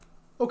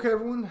Okay,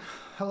 everyone.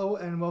 Hello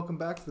and welcome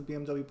back to the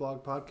BMW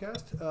Blog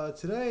Podcast.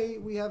 Today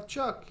we have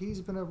Chuck. He's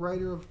been a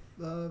writer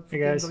for Hey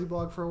guys. BMW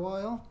Blog for a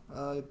while,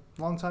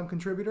 longtime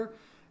contributor,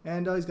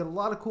 and he's got a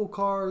lot of cool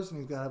cars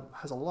and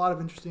has a lot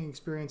of interesting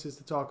experiences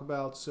to talk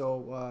about.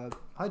 So,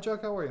 hi,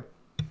 Chuck. How are you?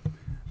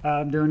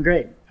 I'm doing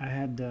great. I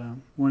had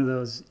one of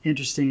those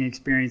interesting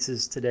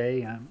experiences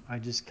today. I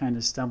just kind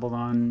of stumbled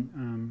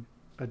on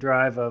a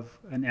drive of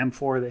an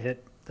M4 that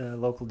hit the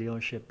local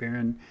dealership,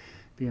 Barron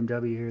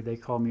BMW here. They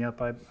called me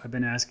up. I've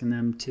been asking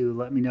them to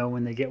let me know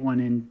when they get one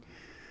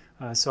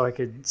in so I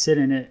could sit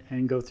in it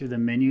and go through the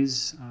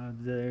menus.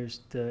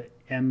 There's the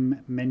M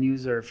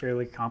menus are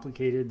fairly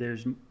complicated.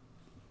 There's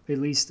at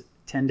least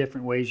 10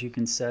 different ways you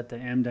can set the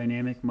M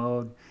dynamic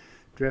mode,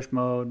 drift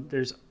mode.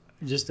 There's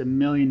just a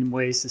million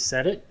ways to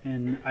set it,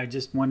 and I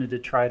just wanted to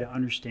try to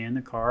understand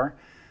the car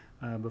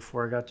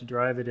before I got to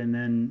drive it. And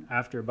then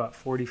after about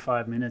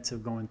 45 minutes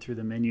of going through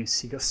the menus,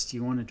 he goes, "Do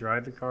you want to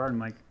drive the car?" And I'm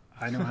like,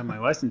 "I don't have my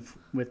license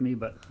with me,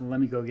 but let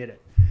me go get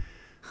it."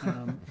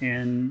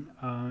 And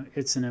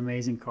it's an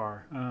amazing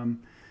car.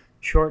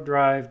 Short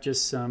drive,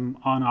 just some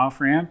on-off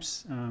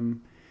ramps.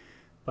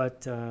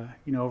 But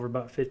over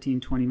about 15,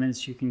 20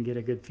 minutes, you can get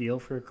a good feel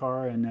for a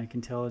car, and I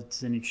can tell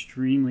it's an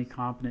extremely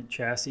competent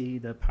chassis.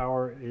 The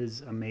power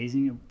is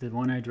amazing. The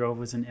one I drove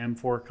was an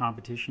M4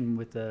 competition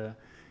with a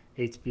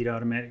 8-speed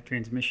automatic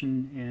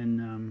transmission,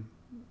 and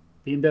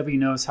BMW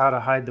knows how to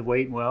hide the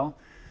weight well.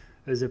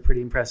 It was a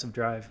pretty impressive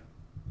drive.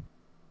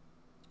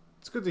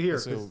 It's good to Yeah, hear.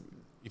 so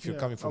if you're Yeah.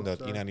 coming from Oh, that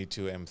sorry.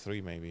 E92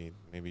 M3,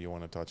 maybe you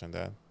want to touch on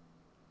that.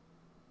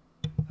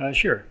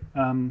 Sure.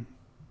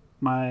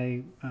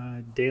 My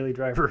daily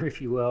driver,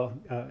 if you will,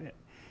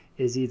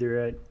 is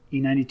either a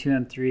E92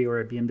 M3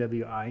 or a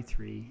BMW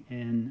i3.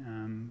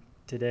 And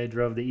today I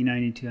drove the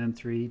E92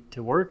 M3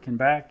 to work and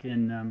back,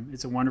 and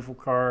it's a wonderful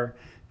car,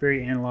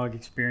 very analog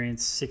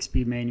experience,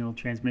 6-speed manual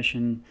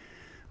transmission,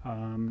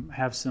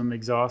 have some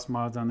exhaust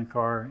mods on the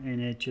car, and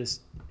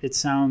it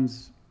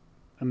sounds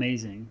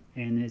amazing,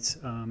 and it's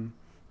a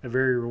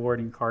very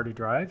rewarding car to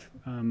drive,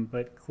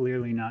 but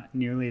clearly not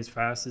nearly as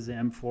fast as the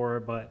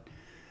M4, but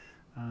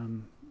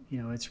um,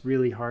 it's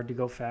really hard to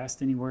go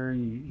fast anywhere.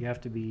 You have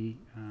to be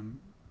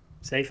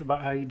safe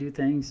about how you do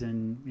things,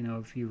 and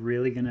if you're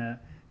really gonna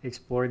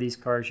explore these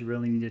cars, you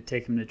really need to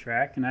take them to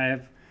track. And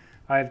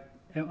I've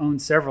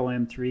owned several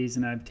M3s,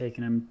 and I've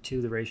taken them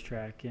to the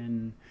racetrack,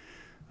 and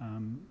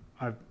um,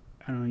 I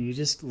don't know. You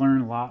just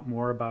learn a lot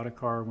more about a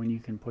car when you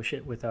can push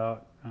it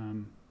without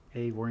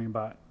worrying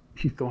about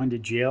going to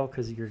jail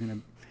because you're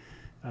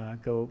gonna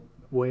go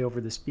way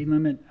over the speed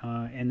limit,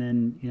 and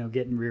then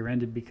getting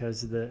rear-ended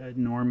because of the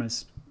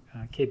enormous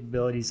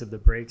capabilities of the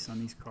brakes on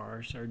these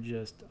cars are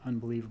just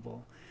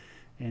unbelievable.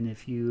 And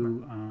if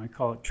you, I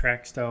call it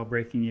track style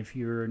braking, if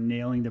you're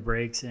nailing the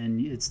brakes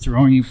and it's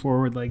throwing you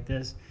forward like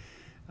this,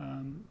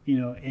 and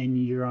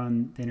you're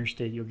on the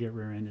interstate, you'll get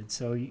rear-ended.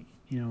 So,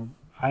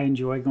 I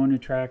enjoy going to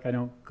track. I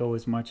don't go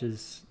as much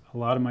as a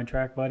lot of my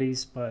track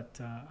buddies,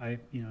 but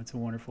it's a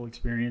wonderful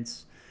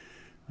experience.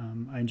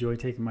 I enjoy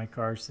taking my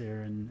cars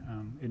there, and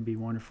it'd be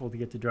wonderful to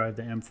get to drive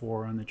the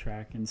M4 on the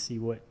track and see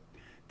what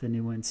the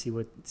new one, see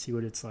what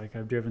it's like.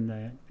 I've driven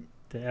the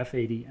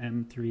F80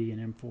 M3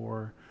 and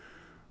M4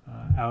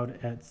 out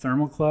at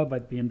Thermal Club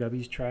at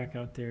BMW's track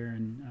out there,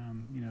 and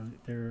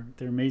they're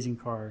amazing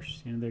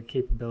cars. Their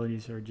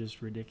capabilities are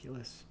just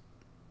ridiculous.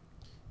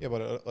 Yeah,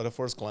 but at a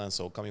first glance,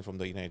 so coming from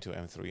the E92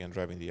 M3 and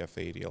driving the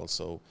F80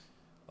 also,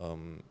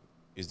 um,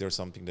 is there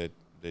something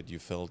that you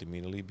felt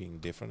immediately being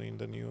different in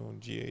the new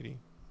G80?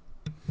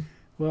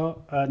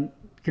 Well,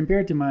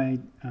 compared to my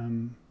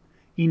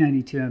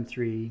E92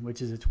 M3,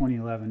 which is a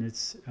 2011,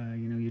 it's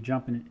you're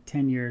jumping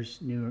 10 years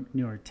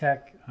newer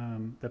tech.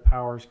 The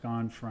power's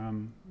gone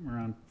from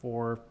around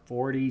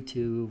 440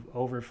 to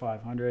over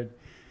 500,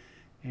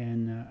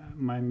 and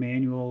my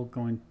manual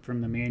going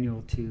from the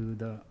manual to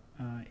the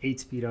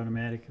 8-speed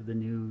automatic of the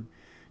new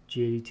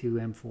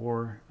G82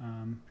 M4.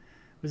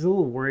 Was a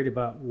little worried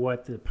about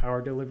what the power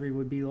delivery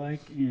would be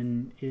like,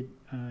 and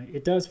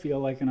it does feel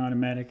like an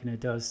automatic, and it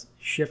does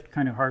shift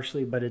kind of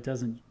harshly, but it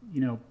doesn't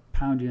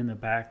pound you in the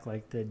back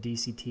like the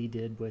DCT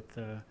did with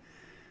the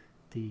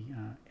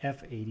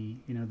F80.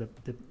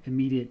 The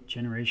immediate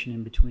generation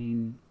in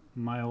between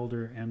my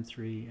older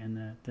M3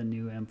 and the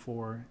new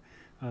M4.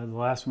 The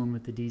last one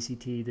with the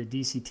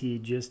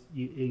DCT just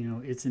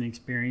it's an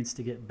experience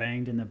to get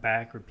banged in the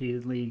back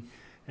repeatedly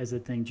as the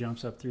thing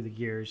jumps up through the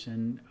gears,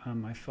 and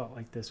I felt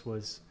like this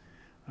was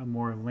a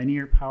more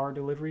linear power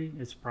delivery.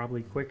 It's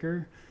probably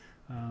quicker,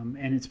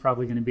 and it's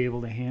probably going to be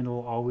able to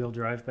handle all-wheel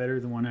drive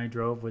better. The one I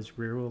drove was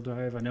rear-wheel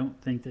drive. I don't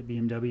think that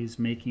BMW is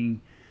making.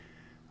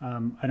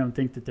 I don't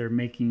think that they're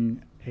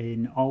making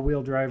an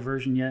all-wheel drive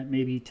version yet.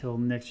 Maybe till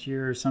next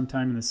year or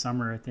sometime in the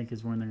summer, I think,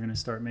 is when they're going to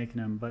start making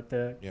them.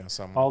 But Yeah,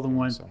 summer. all the Yeah,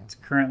 ones summer.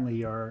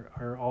 currently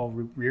are all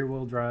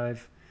rear-wheel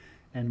drive,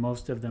 and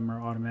most of them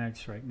are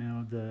automatics right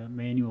now. The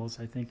manuals,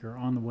 I think, are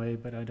on the way,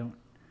 but I don't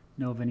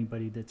know of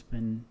anybody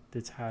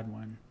that's had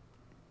one.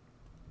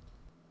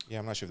 Yeah,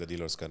 I'm not sure if the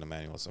dealers got the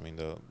manuals. I mean,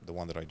 the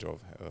one that I drove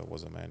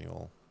was a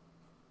manual.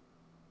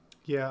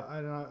 Yeah,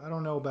 I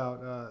don't know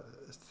about.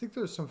 I think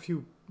there's some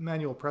few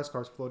manual press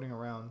cars floating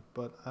around,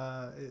 but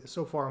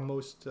so far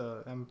most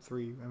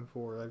M3,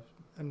 M4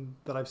 and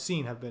that I've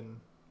seen have been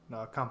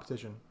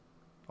competition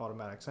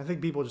automatics. I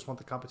think people just want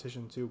the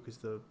competition too because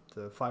the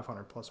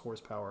 500 plus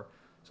horsepower.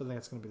 So I think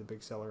that's going to be the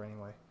big seller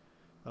anyway.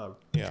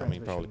 Yeah, I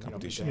mean, probably transmission,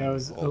 competition. Yeah, I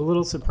was a all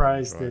little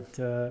surprised drive.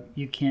 that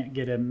you can't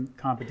get a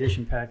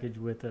competition package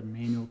with a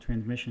manual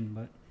transmission,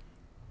 but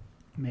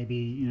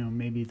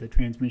maybe the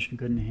transmission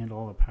couldn't handle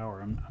all the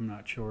power. I'm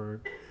not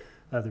sure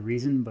the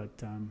reason, but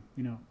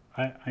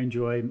I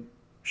enjoy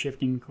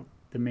shifting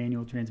the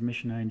manual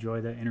transmission. I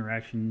enjoy that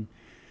interaction,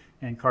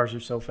 and cars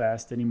are so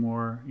fast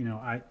anymore.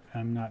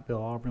 I'm not Bill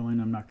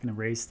Auberlin. I'm not going to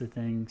race the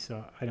thing,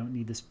 so I don't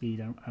need the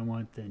speed. I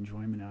want the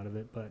enjoyment out of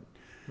it, but.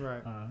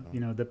 Right.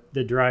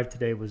 The drive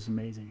today was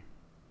amazing.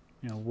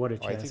 What a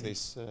chassis. I think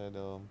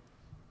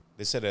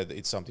they said that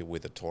it's something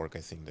with the torque. I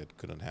think that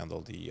couldn't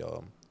handle the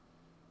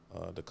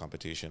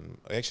competition.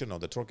 Actually, no,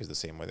 the torque is the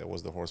same way. That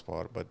was the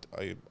horsepower, but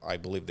I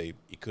believe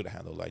it could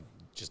handle. I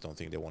just don't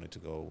think they wanted to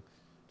go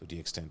to the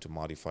extent to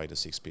modify the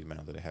 6-speed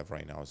manual that they have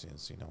right now,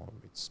 since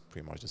it's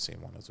pretty much the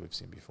same one as we've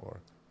seen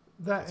before.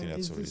 I think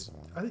that's the reason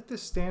why. I think the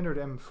standard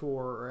M4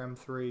 or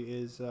M3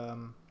 is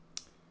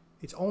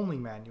it's only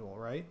manual,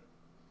 right?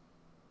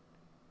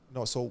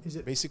 No, so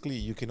basically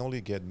you can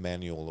only get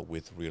manual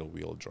with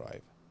rear-wheel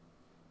drive.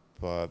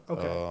 But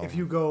okay, if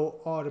you go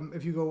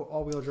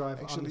all-wheel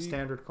drive on the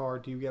standard car,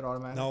 do you get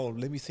automatic? No,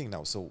 let me think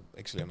now. So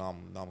actually, now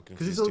I'm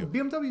confused. Because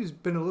BMW's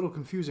been a little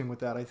confusing with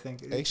that. I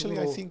think. I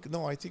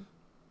think.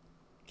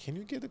 Can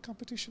you get a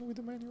competition with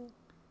the manual?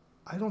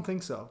 I don't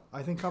think so.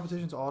 I think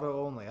competition's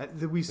auto only.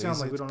 We sound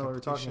like we don't know what we're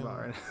talking about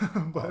right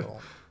now. But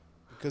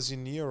because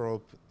in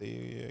Europe,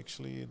 they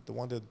actually the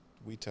one that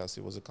we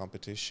tested was a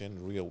competition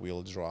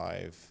rear-wheel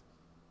drive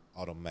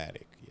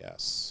automatic.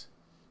 Yes.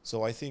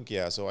 So I think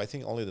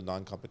only the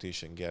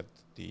non-competition get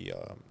the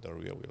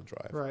rear-wheel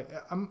drive. Right.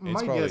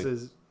 My guess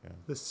is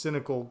the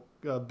cynical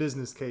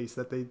business case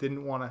that they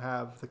didn't want to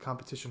have the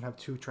competition have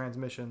two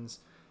transmissions.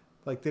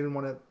 Like they didn't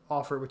want to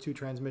offer it with two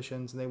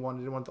transmissions, and they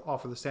didn't want to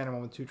offer the standard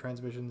one with two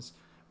transmissions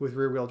with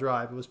rear-wheel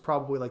drive. It was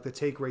probably like the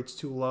take rate's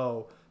too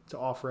low to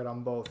offer it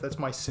on both. That's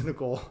my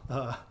cynical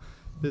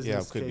business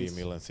Yeah, it could case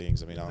be a million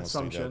things. I mean, honestly,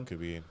 assumption. that could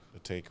be the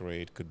take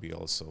rate. Could be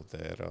also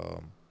that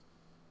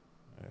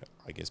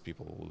I guess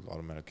people will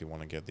automatically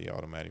want to get the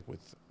automatic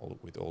with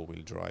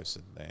all-wheel drives,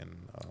 and then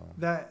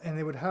and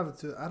they would have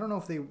to. I don't know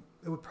if it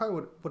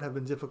would have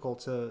been difficult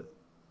to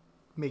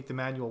make the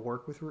manual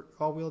work with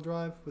all-wheel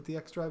drive with the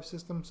xDrive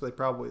system. So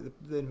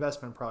the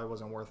investment probably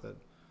wasn't worth it.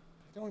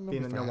 I don't remember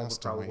Being if that no I one would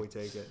asked him. probably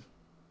take it.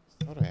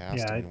 I thought I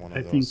asked him in one I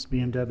of think those.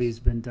 BMW's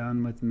been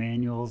done with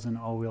manuals and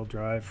all-wheel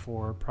drive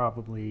for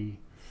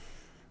probably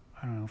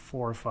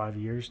 4 or 5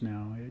 years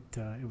now.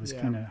 It was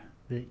kind of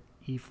the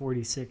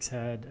E46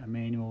 had a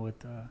manual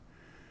with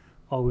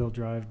all-wheel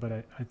drive,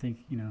 but I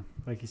think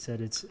like you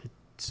said, it's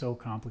so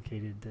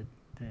complicated that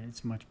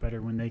it's much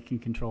better when they can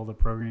control the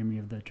programming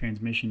of the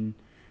transmission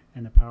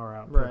and the power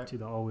output to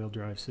the all-wheel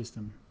drive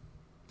system.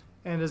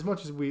 And as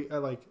much as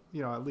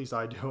at least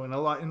I do, and a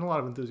lot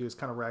of enthusiasts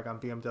kind of rag on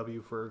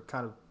BMW for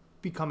kind of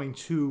becoming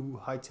too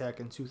high tech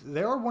and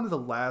they are one of the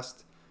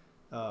last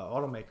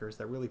automakers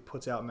that really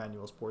puts out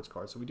manual sports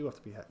cars. So we do have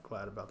to be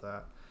glad about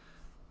that.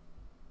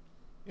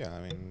 Yeah,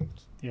 I mean.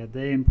 Yeah,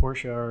 they and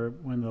Porsche are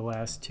one of the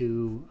last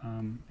two,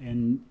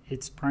 and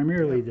it's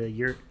primarily the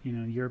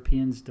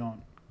Europeans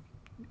don't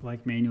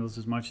like manuals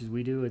as much as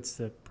we do. It's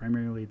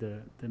primarily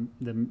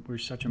we're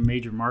such a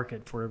major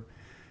market for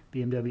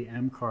BMW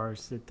M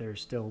cars that they're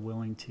still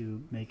willing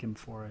to make them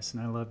for us.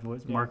 And I loved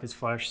what Marcus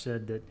Flash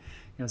said, that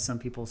some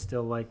people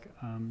still like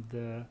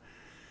the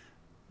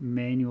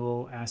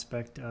manual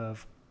aspect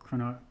of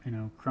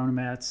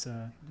chronomats,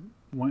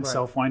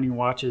 self-winding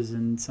watches,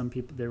 and some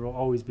people, there will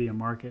always be a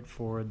market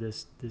for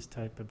this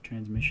type of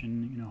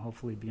transmission.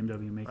 Hopefully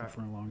BMW will make it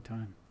for a long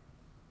time.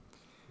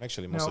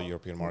 Actually, most of the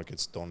European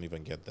markets don't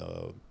even get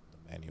the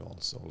manual.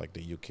 So, like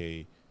the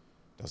UK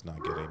does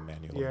not get a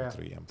manual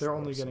M3, M4. They're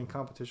only getting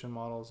competition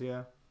models,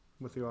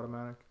 with the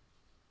automatic.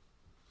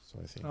 So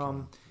I think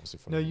mostly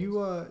for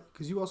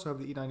because you also have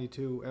the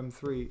E92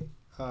 M3,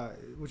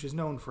 which is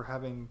known for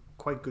having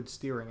quite good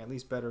steering, at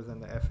least better than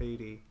the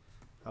F80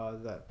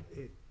 that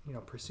it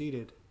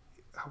preceded.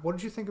 What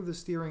did you think of the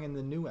steering in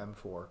the new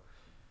M4?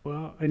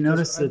 Well, I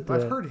noticed that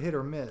I've heard hit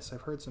or miss.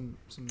 I've heard some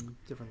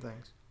different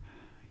things.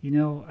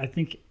 I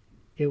think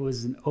it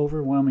was an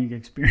overwhelming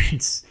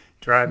experience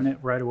driving it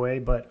right away,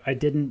 but it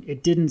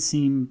didn't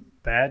seem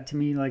bad to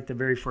me. Like the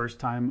very first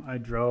time I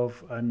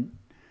drove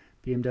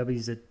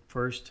BMW's at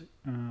first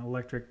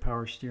electric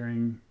power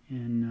steering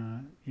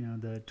in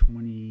the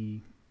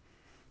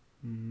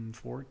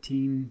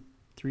 2014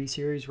 3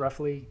 Series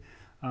roughly.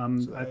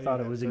 I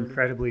thought it was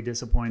incredibly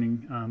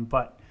disappointing,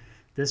 but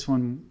this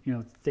one,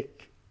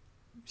 thick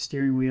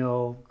steering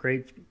wheel,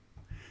 great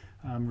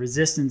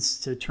resistance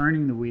to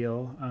turning the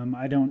wheel.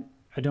 I don't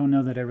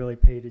know that I really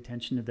paid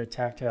attention to the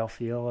tactile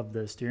feel of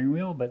the steering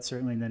wheel, but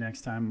certainly the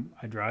next time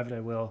I drive it, I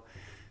will.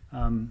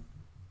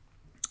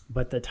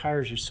 but the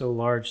tires are so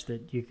large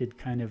that you could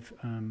kind of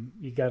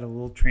you got a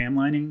little tram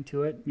lining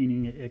to it,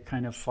 meaning it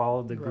kind of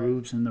followed the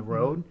grooves in the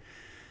road.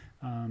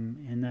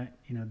 And that,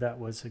 that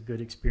was a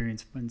good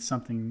experience, and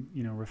something,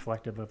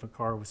 reflective of a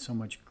car with so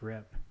much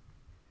grip.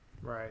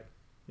 Right.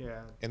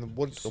 Yeah. And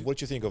what do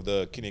you think of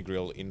the Kine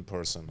grill in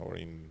person or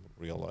in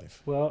real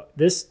life? Well,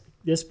 this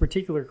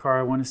particular car,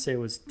 I want to say it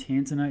was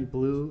Tanzanite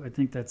blue. I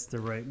think that's the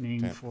right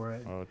name for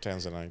it. Oh,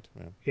 Tanzanite.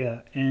 Yeah.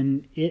 Yeah,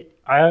 and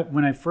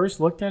when I first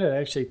looked at it, I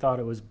actually thought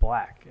it was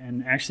black,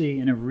 and actually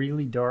in a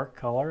really dark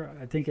color.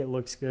 I think it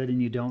looks good,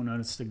 and you don't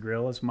notice the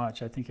grill as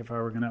much. I think if I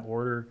were going to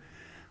order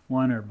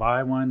one or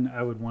buy one,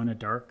 I would want a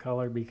dark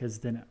color, because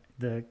then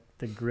the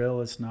grill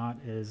is not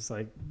as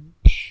like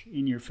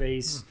in your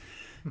face,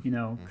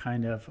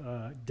 kind of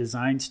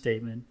design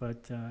statement.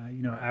 But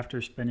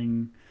after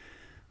spending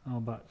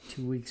about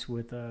 2 weeks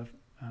with a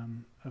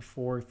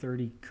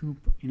 430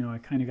 coupe, I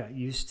kind of got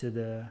used to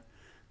the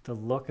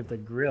look of the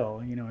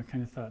grill. I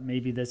kind of thought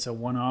maybe that's a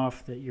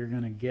one-off, that you're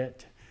going to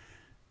get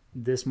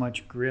this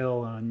much grill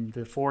on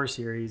the 4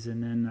 Series,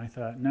 and then I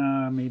thought,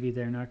 no, maybe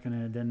they're not going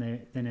to.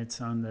 Then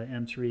it's on the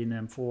M3 and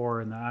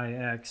M4 and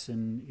the iX,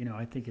 and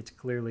I think it's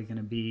clearly going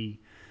to be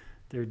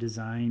their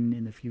design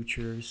in the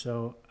future.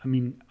 So I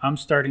mean, I'm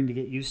starting to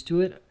get used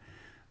to it.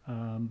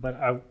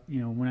 But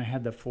when I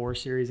had the 4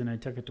 Series and I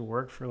took it to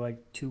work for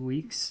like 2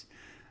 weeks,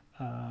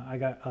 I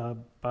got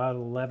about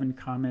 11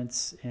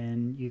 comments,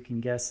 and you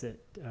can guess that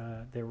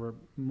there were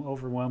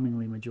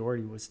overwhelmingly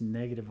majority was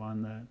negative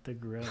on the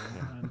grill.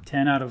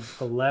 10 out of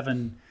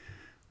 11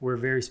 were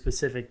very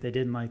specific. They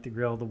didn't like the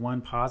grill. The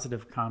one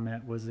positive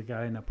comment was the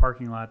guy in the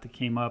parking lot that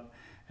came up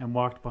and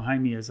walked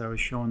behind me as I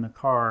was showing the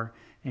car,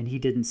 and he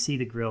didn't see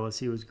the grill as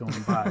he was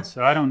going by.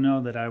 So I don't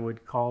know that I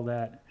would call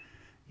that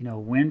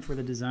win for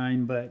the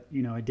design, but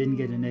I didn't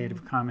get a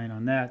negative comment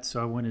on that,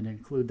 so I wanted to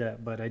include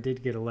that. But I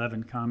did get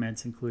 11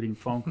 comments, including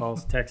phone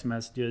calls, text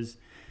messages,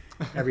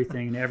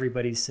 everything, and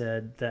everybody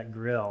said that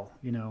grill.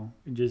 If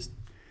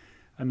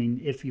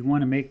you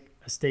want to make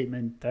a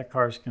statement, that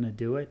car's going to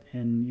do it,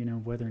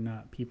 and whether or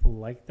not people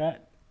like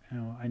that,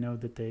 I know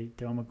that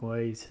Del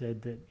McGuay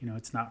said that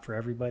it's not for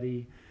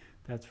everybody,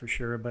 that's for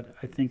sure. But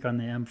I think on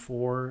the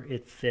M4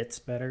 it fits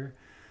better,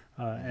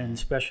 and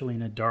especially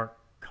in a dark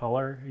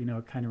color,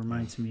 it kind of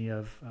reminds me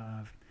of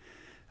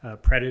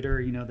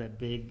Predator, that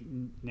big,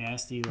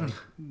 nasty, like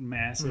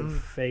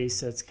massive face.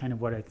 That's kind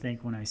of what I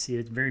think when I see it.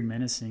 It's very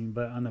menacing,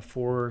 but on the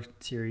 4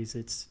 Series,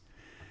 it's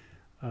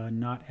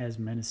not as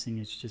menacing.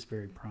 It's just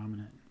very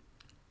prominent.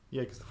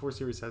 Yeah, because the 4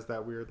 Series has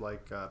that weird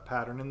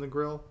pattern in the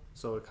grill,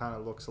 so it kind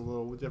of looks a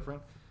little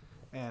different.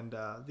 And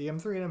the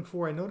M3 and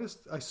M4,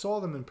 I saw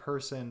them in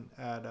person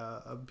at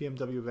a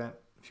BMW event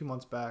a few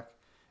months back,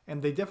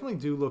 and they definitely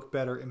do look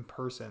better in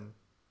person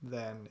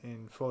than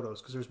in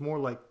photos, because there's more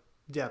like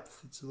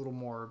depth. It's a little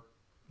more,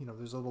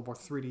 there's a little more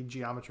 3D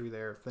geometry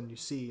there than you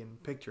see in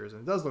pictures,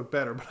 and it does look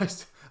better.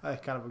 But I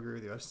kind of agree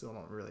with you. I still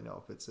don't really know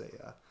if it's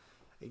a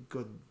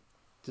good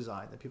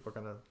design that people are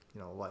gonna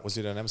like. Was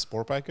it an M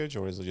Sport package,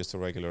 or is it just a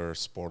regular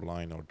sport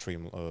line or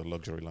trim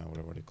luxury line,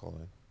 whatever they call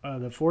it?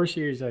 The 4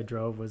 Series I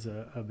drove was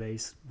a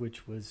base,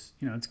 which was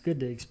it's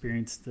good to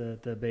experience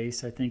the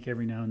base. I think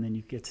every now and then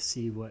you get to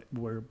see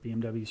where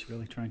BMW is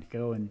really trying to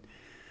go, and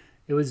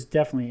it was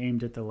definitely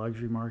aimed at the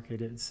luxury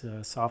market. It's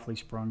a softly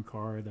sprung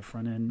car. The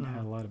front end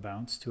had a lot of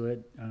bounce to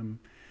it.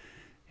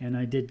 And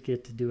I did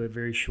get to do a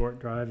very short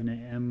drive in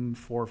an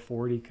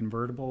M440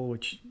 convertible,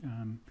 which,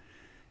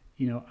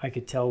 I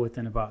could tell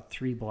within about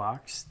 3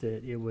 blocks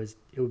that it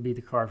would be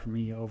the car for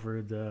me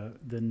over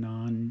the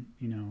non,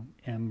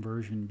 M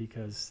version,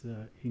 because,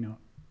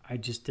 I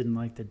just didn't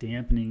like the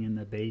dampening in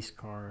the base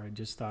car. I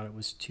just thought it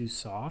was too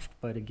soft.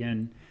 But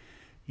again,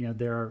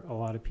 there are a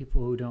lot of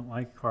people who don't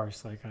like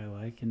cars like I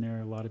like, and there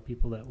are a lot of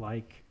people that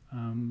like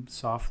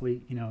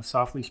softly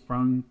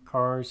sprung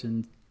cars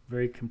and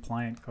very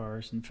compliant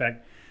cars. In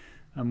fact,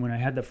 when I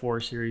had the 4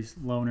 Series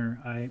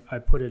loaner, I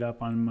put it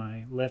up on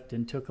my lift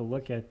and took a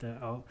look at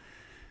the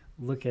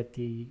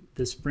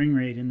spring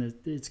rate, and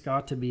it's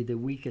got to be the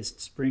weakest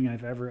spring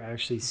I've ever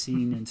actually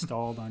seen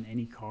installed on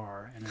any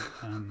car. And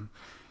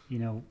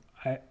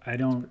I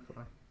don't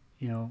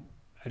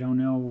I don't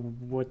know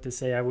what to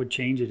say. I would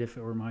change it if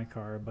it were my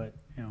car, but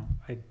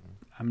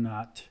I'm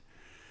not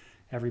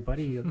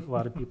everybody. A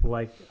lot of people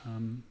like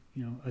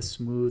a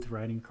smooth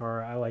riding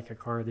car. I like a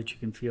car that you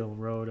can feel the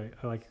road.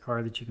 I like a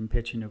car that you can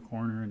pitch into a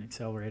corner and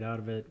accelerate out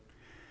of it.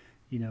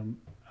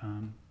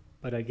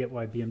 But I get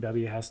why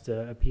BMW has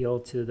to appeal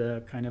to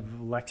the kind of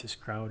Lexus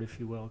crowd, if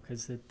you will,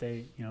 because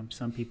they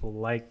some people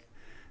like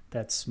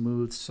that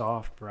smooth,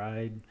 soft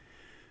ride.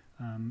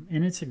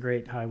 And it's a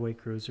great highway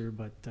cruiser,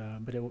 but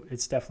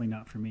it's definitely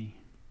not for me.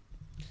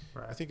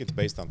 Right. I think it's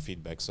based on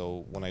feedback.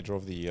 So when I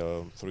drove the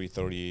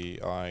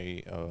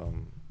 330i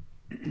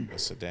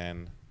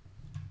sedan,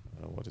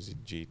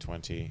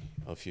 G20,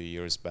 a few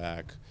years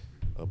back,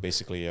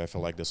 basically I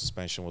felt like the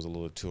suspension was a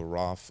little too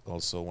rough.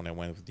 Also, when I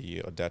went with the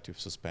adaptive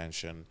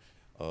suspension,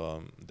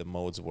 the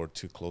modes were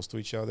too close to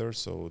each other,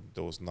 so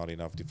there was not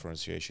enough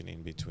differentiation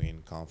in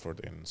between comfort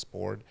and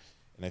sport.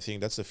 And I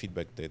think that's the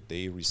feedback that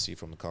they receive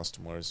from the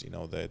customers,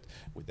 that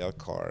with that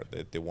car,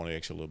 that they want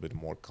actually a little bit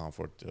more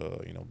comfort,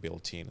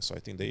 built in. So I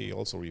think they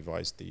also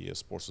revised the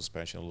sport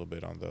suspension a little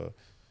bit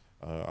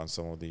on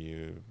some of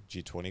the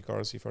G20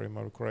 cars, if I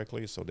remember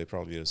correctly. So they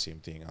probably did the same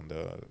thing on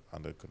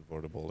the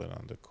convertible and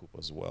on the coupe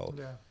as well.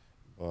 Yeah.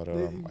 But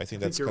I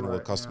think that's kind of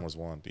what customers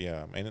want.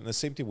 Yeah, and the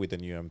same thing with the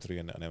new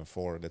M3 and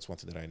M4. That's one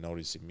thing that I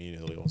noticed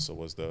immediately. Also,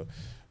 was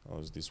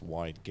this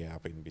wide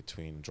gap in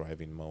between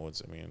driving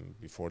modes. I mean,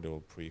 before they were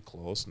pretty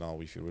close. Now,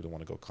 if you really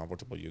want to go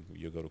comfortable,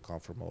 you go to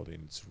comfort mode,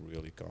 and it's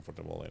really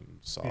comfortable and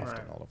soft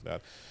and all of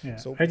that. Yeah,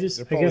 so I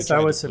guess I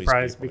was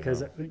surprised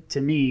because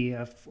to me,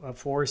 a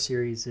 4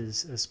 Series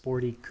is a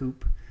sporty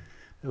coupe.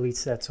 At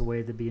least that's the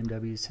way the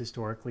BMW's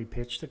historically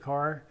pitched the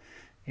car.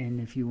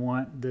 And if you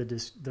want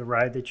the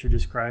ride that you're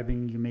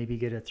describing, you maybe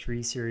get a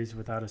 3 Series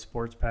without a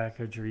sports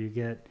package, or you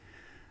get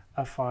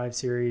a 5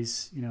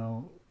 Series,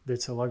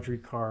 that's a luxury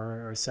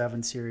car, or a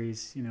 7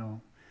 Series,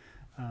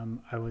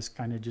 I was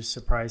kind of just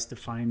surprised to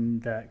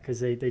find that, because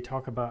they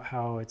talk about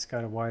how it's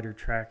got a wider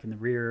track in the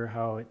rear,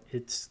 how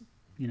it's,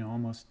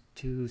 almost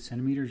 2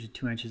 centimeters or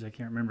 2 inches, I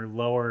can't remember,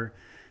 lower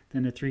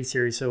than the 3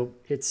 Series. So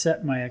it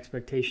set my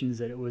expectations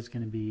that it was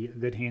going to be a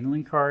good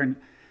handling car, and,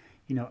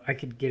 I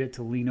could get it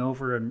to lean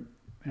over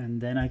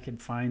and then I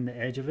could find the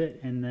edge of it,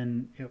 and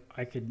then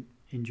I could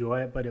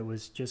enjoy it, but it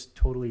was just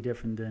totally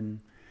different than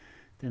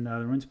the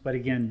other ones. But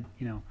again,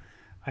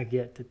 I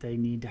get that they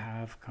need to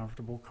have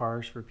comfortable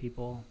cars for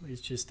people.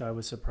 It's just I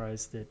was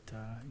surprised that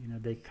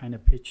they kind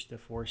of pitched the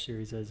 4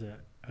 Series as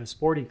a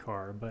sporty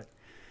car, but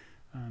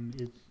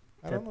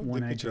that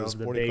one I drove,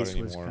 the base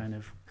was kind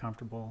of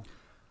comfortable,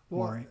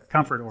 more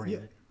comfort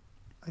oriented.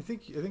 Yeah, I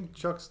think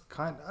Chuck's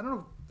I don't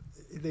know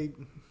if they.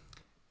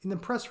 In the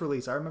press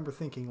release, I remember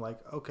thinking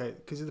okay,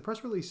 because in the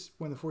press release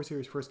when the 4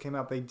 Series first came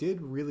out, they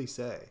did really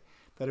say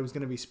that it was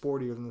going to be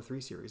sportier than the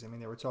 3 Series. I mean,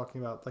 they were talking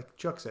about, like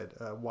Chuck said,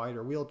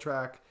 wider wheel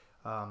track.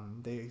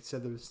 They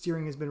said the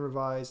steering has been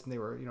revised, and they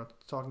were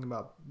talking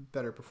about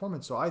better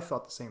performance. So I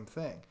thought the same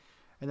thing.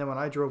 And then when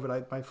I drove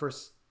it, my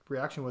first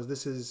reaction was,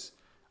 this is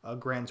a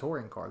Grand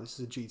Touring car. This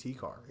is a GT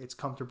car. It's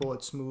comfortable.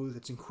 It's smooth.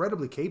 It's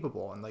incredibly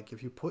capable. And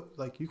if you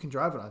you can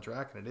drive it on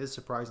track, and it is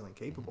surprisingly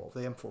capable.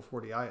 The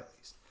M440i at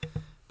least.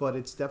 But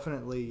it's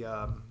definitely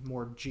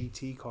more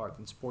GT car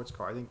than sports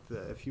car. I think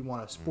if you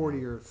want a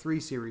sportier 3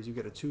 Series, you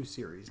get a 2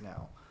 Series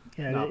now.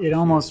 Yeah, it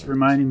almost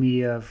reminded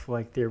me of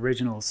the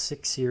original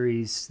 6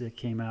 Series that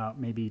came out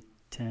maybe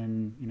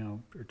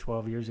 10, or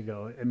 12 years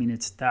ago. I mean,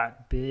 it's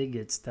that big.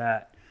 It's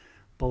that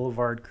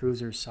boulevard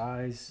cruiser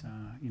size.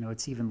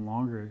 It's even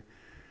longer.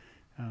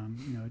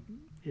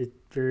 It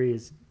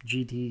varies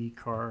GT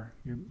car.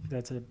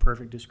 That's a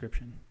perfect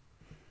description.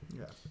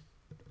 Yeah.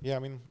 Yeah, I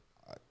mean,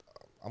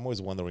 I'm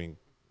always wondering,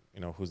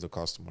 who's the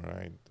customer,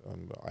 right?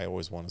 I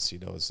always want to see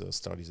those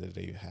studies that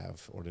they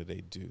have or that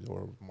they do,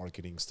 or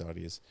marketing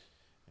studies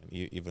and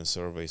even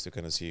surveys to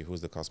kind of see who's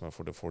the customer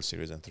for the 4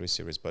 Series and 3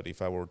 Series. But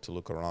if I were to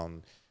look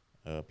around,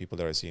 people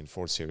that I see in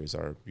 4 Series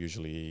are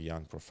usually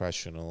young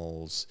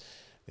professionals.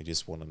 They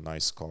just want a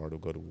nice car to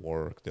go to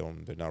work.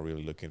 They're not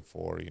really looking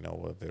for,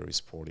 a very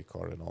sporty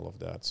car and all of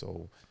that.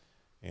 So,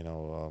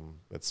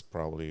 that's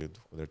probably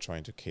what they're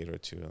trying to cater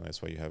to, and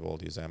that's why you have all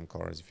these M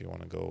cars. If you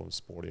want to go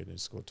sporty,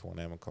 just go to an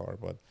M car.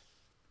 But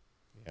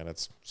yeah,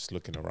 that's just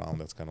looking around.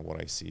 That's kind of what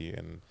I see,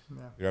 and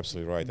you're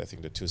absolutely right. I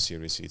think the 2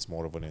 Series, it's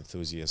more of an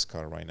enthusiast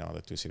car right now.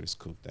 The 2 Series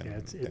coupe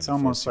it's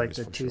almost like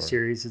the 2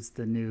 Series. It's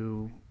the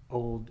new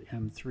old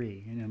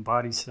M3, and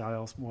body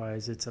style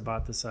wise, it's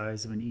about the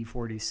size of an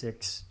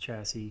E46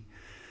 chassis.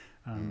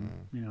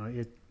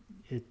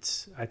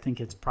 It's I think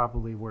it's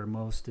probably where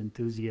most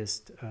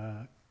enthusiasts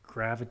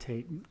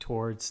gravitate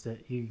towards.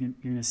 That you're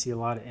going to see a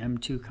lot of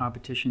M2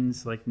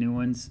 competitions, like new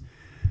ones,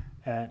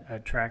 at a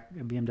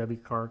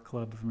BMW Car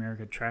Club of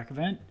America track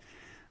event.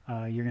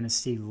 You're going to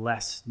see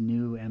less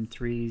new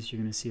M3s. You're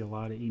going to see a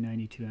lot of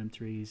E92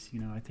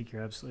 M3s. I think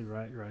you're absolutely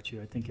right,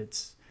 Rachu. I think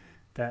it's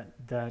that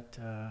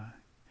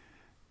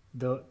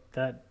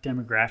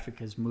demographic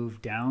has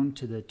moved down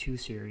to the 2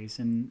 Series.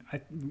 And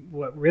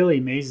what really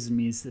amazes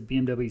me is that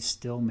BMW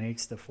still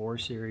makes the 4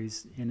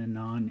 Series in a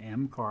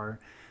non-M car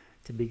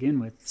to begin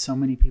with. So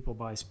many people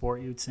buy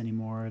sport utes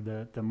anymore.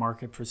 The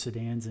market for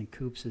sedans and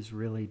coupes is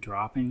really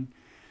dropping.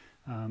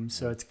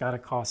 So it's got to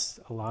cost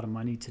a lot of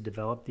money to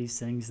develop these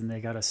things, and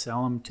they got to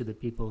sell them to the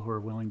people who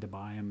are willing to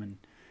buy them. And,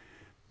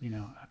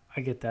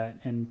 I get that.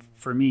 And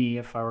for me,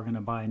 if I were going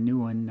to buy a new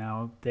one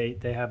now, they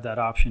have that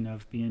option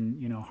of being,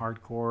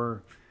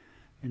 hardcore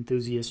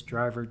enthusiast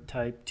driver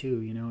type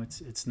too.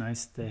 It's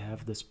nice they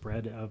have the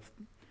spread of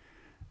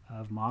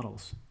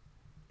models.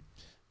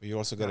 But you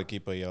also got to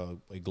keep a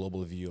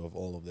global view of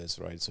all of this,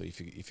 right? So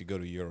if you go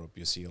to Europe,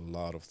 you see a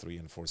lot of 3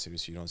 and 4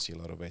 Series. You don't see a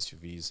lot of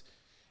SUVs.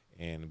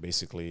 And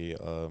basically,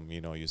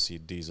 you see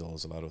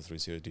diesels, a lot of 3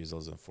 Series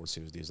diesels and 4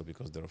 Series diesel,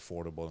 because they're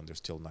affordable and they're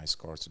still nice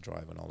cars to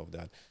drive and all of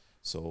that.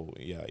 So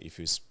yeah, if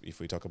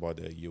we talk about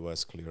the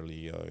U.S.,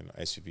 clearly an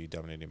SUV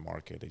dominating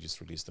market. They just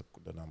released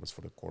the numbers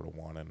for the quarter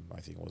one, and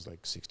I think it was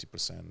like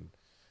 60%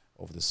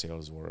 of the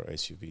sales were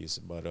SUVs.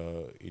 But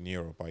in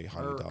Europe, I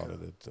highly doubt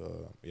it.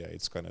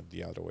 It's kind of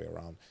the other way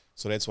around.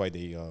 So that's why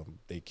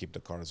they keep the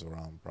cars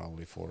around,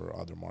 probably for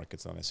other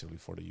markets, not necessarily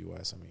for the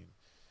U.S. I mean,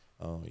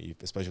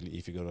 especially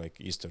if you go to like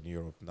Eastern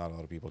Europe, not a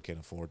lot of people can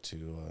afford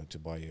to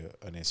buy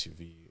an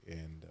SUV,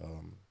 and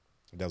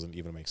it doesn't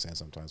even make sense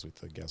sometimes with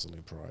the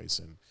gasoline price.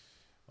 And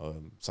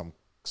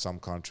some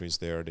countries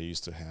there, they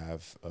used to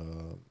have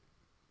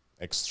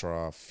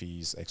extra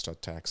fees, extra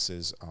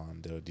taxes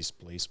on the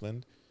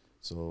displacement.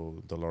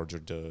 So the larger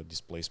the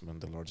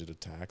displacement, the larger the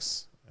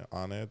tax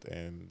on it,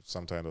 and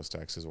sometimes those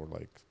taxes were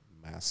like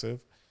massive,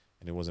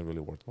 and it wasn't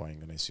really worth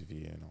buying an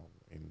SUV,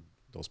 in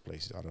those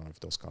places. I don't know if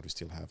those countries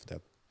still have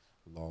that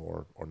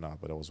law or not,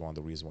 but that was one of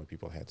the reasons why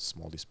people had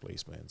small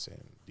displacements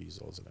and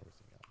diesels and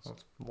everything else.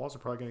 Well, laws are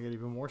probably going to get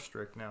even more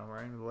strict now,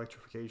 right? With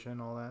electrification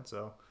and all that,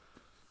 so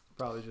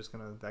probably just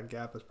that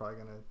gap is probably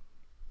going to,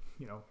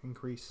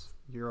 increase.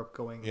 Europe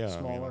going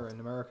smaller and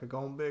America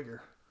going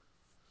bigger.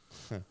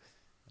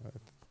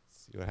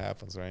 See what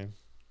happens, right?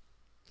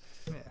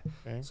 Yeah.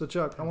 Okay. So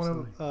Chuck, I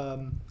want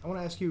to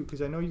ask you,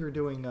 because I know you're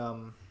doing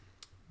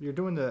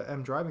the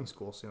M driving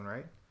school soon,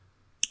 right?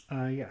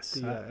 Yes.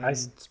 In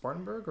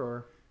Spartanburg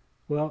or?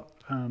 Well,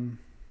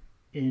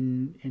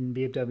 in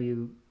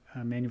BMW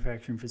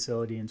manufacturing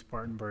facility in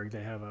Spartanburg,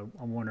 they have a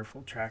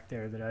wonderful track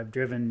there that I've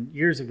driven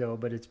years ago,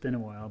 but it's been a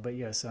while. But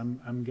yes,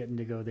 I'm getting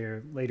to go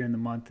there later in the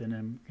month, and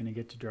I'm going to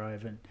get to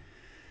drive an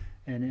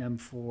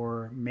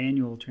M4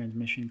 manual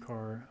transmission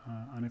car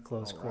on a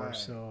closed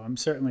course. So I'm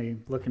certainly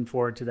looking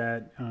forward to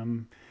that.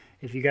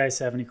 If you guys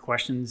have any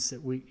questions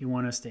that you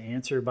want us to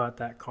answer about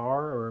that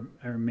car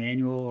or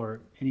manual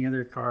or any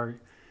other car,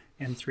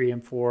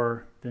 M3,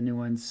 M4, the new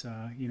ones,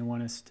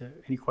 want us to,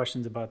 any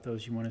questions about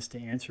those you want us to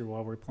answer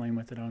while we're playing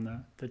with it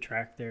on the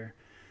track there,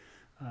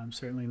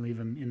 certainly leave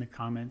them in the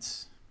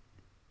comments.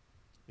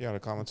 Yeah, the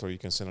comments, or you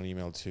can send an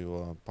email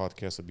to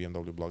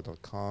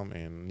podcast@bmwblog.com.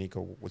 And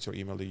Nico, what's your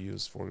email to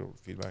use for your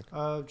feedback?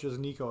 Just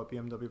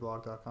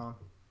nico@bmwblog.com.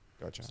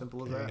 Gotcha.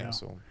 Simple as that. Yeah,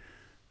 so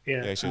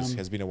actually, it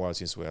has been a while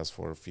since we asked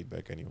for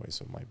feedback anyway,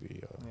 so it might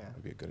be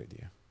a good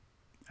idea.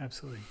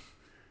 Absolutely.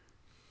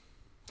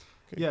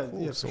 Okay, yeah,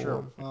 cool. yeah, for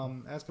sure.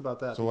 Ask about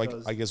that. So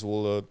I guess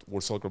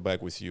we'll circle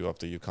back with you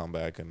after you come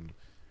back and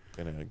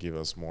kind of give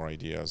us more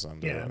ideas on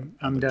the.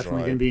 I'm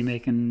definitely going to be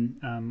making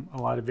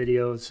a lot of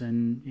videos,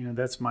 and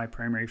that's my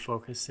primary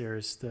focus. There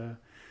is the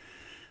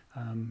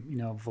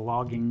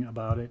vlogging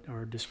about it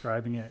or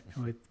describing it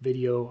with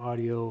video,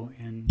 audio,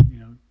 and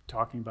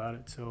talking about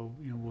it. So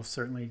we'll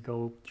certainly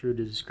go through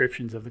the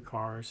descriptions of the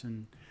cars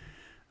and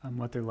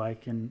what they're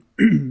like, and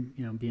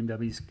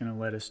BMW is going to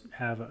let us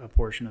have a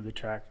portion of the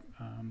track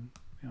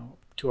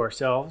to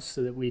ourselves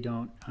so that we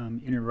don't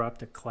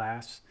interrupt a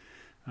class.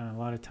 A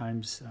lot of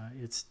times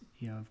it's,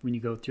 when you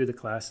go through the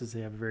classes,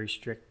 they have a very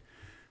strict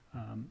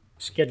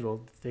schedule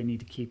that they need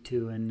to keep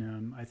to.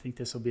 And I think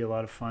this will be a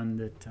lot of fun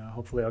that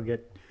hopefully I'll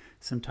get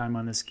some time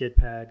on the skid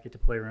pad, get to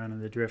play around in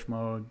the drift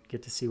mode,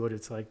 get to see what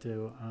it's like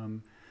to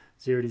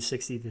 0 to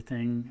 60 the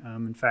thing.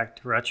 In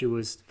fact, Hirachi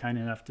was kind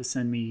enough to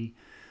send me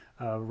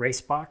a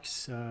race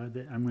box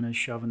that I'm going to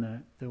shove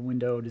in the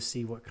window to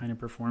see what kind of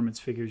performance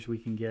figures we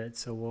can get.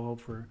 So we'll hope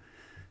for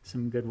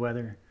some good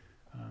weather.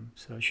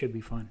 So it should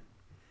be fun.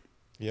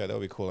 Yeah, that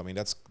would be cool. I mean,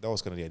 that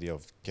was kind of the idea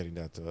of getting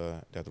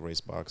that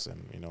race box,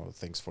 and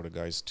thanks for the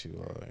guys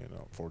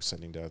for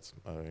sending that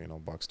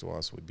box to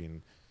us. We've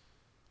been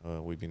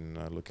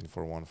looking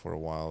for one for a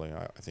while, and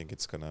I think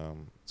it's gonna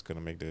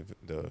make the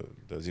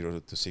 0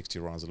 to 60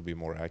 runs a little bit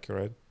more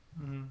accurate.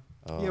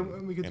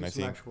 Mm-hmm. We could do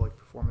some actual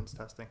performance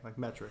testing, like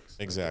metrics.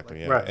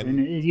 Exactly. Right, and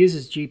it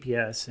uses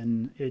GPS,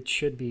 and it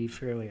should be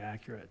fairly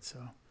accurate. So.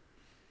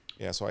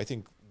 Yeah, so I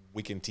think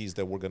we can tease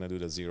that we're gonna do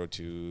the 0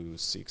 to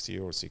 60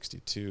 or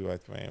 62.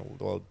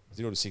 Well,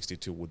 0 to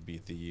 62 would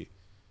be the.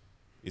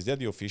 Is that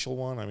the official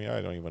one? I mean,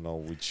 I don't even know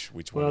which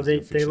one. Well, they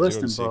list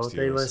them both.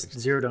 They list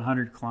 0 to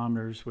 100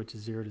 kilometers, which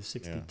is 0 to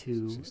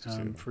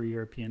 62 for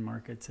European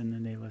markets, and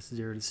then they list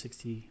 0 to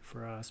 60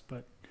 for us.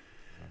 But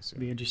it'd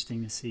be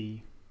interesting to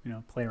see,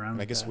 play around with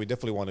that. I guess we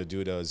definitely want to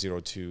do the 0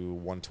 to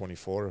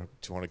 124,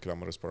 200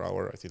 kilometers per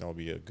hour. I think that would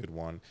be a good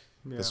one.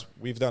 Because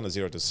we've done a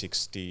 0 to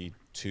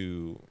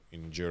 62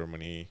 in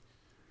Germany.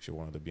 Actually,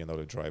 one of the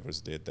BMW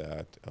drivers did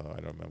that. I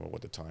don't remember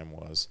what the time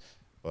was.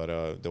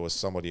 But there was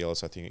somebody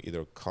else, I think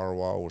either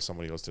Carwow or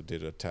somebody else that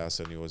did a test,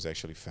 and it was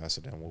actually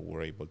faster than what we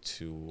were able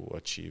to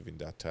achieve in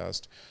that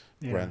test.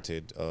 Yeah.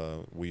 Granted,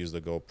 we used the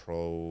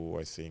GoPro,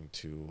 I think,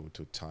 to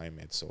time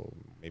it, so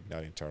maybe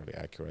not entirely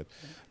accurate.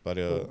 But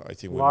I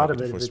think a lot of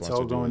it, if it's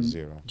all going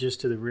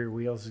just to the rear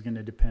wheels, is going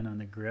to depend on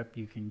the grip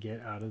you can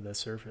get out of the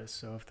surface.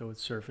 So if the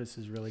surface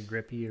is really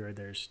grippy, or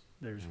there's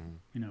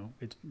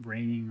it's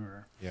raining,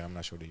 or I'm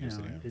not sure they use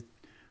it.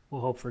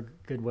 We'll hope for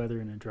good weather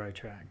and a dry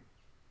track.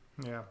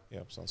 Yeah,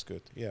 sounds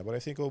good. Yeah, but I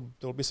think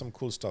there'll be some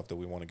cool stuff that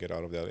we want to get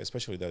out of that,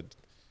 especially that,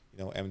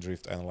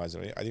 M-Drift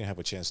Analyzer. I didn't have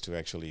a chance to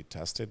actually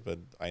test it, but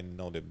I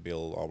know that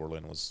Bill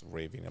Oberlin was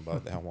raving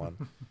about that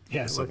one.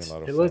 Yeah, it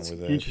looks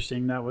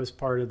interesting. That was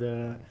part of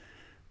the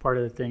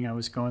thing I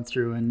was going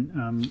through,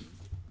 and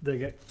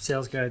the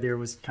sales guy there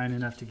was kind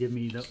enough to give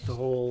me the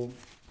whole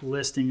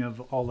listing of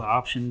all the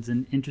options.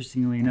 And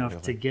interestingly enough,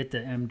 really? to get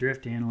the M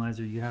Drift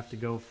Analyzer, you have to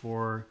go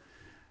for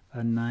a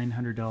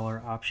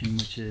 $900 option,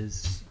 which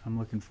is, I'm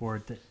looking for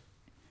it, the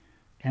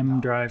M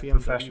Drive BMW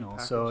Professional.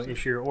 So package.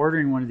 if you're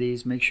ordering one of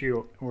these, make sure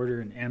you order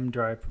an M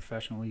Drive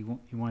Professional. You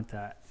want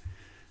that.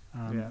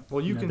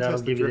 Well, you can that'll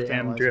test the give you drift the M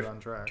analyzer on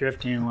track.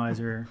 Drift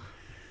Analyzer.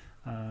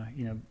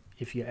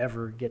 If you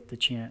ever get the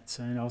chance,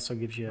 and it also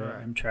gives you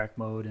Right. M Track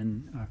mode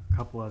and a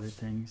couple other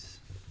things.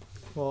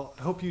 Well,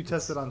 I hope you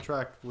test it on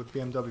track with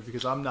BMW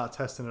because I'm not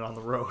testing it on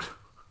the road.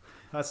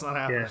 That's not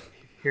happening. Yeah,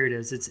 here it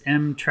is. It's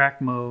M Track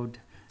mode,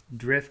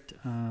 drift.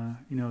 10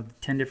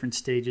 different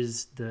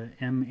stages. The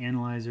M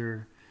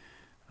Analyzer,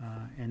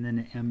 and then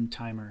the M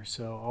Timer.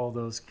 So all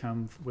those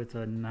come with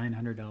a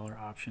 $900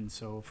 option.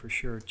 So for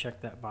sure,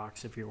 check that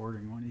box if you're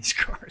ordering one of these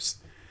cars.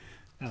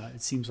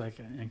 It seems like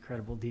an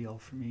incredible deal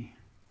for me.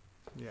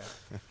 Yeah.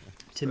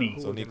 To me.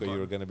 So Nico,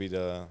 you're gonna be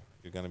the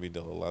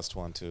last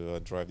one to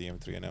drive the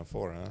M3 and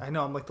M4, huh? I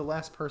know. I'm like the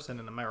last person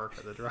in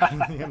America to drive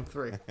the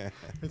M3.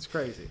 It's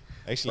crazy.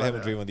 Actually, I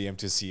haven't driven the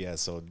M2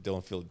 CS, so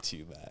don't feel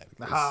too bad.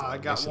 I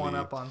got one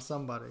up on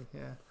somebody.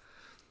 Yeah.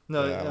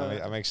 No.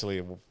 Yeah, I'm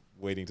actually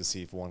waiting to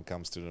see if one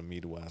comes to the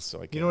Midwest,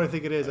 so I can. You know what I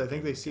think it is? I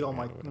think they can see all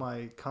handle it.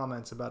 my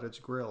comments about its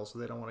grill, so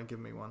they don't want to give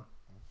me one.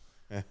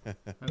 I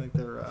think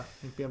they're. I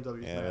think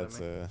BMW's Yeah, mad that's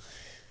at me.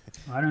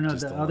 I don't know.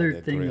 Just The don't like other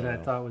that thing that grill, I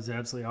though. thought was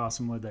absolutely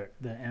awesome were the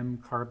M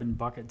carbon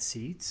bucket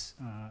seats.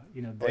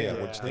 They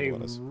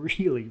which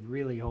really,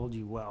 really hold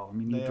you well. I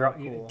mean, They are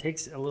cool. it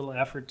takes a little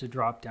effort to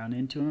drop down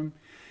into them,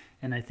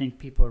 and I think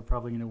people are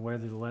probably going to wear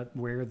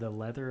the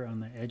leather on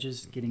the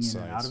edges, getting in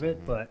and out Sides, of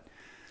it. mhm.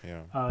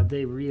 But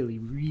they really,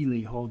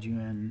 really hold you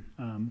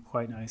in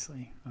quite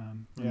nicely.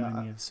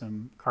 Remind me of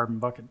some carbon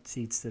bucket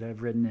seats that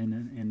I've ridden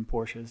in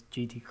Porsche's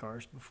GT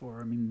cars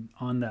before. I mean,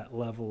 on that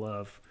level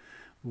of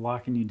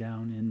locking you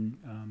down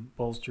and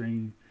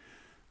bolstering.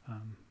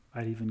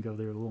 I'd even go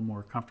there a little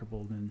more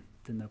comfortable than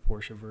the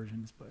Porsche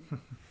versions, but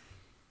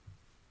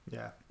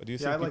Yeah. But do you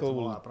Yeah, think I like people them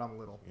a will? lot, but I'm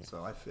little,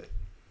 so I fit.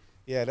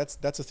 Yeah, that's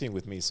the thing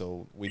with me.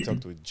 So we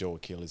talked with Joe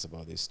Achilles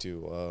about this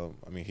too.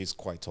 I mean, he's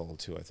quite tall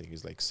too. I think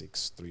he's like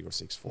 6'3" or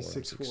 6'4".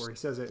 He's 6'4". He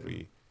says it in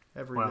 6'3".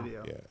 every Wow.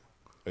 video.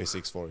 Yeah,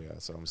 6'4". Yeah,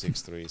 so I'm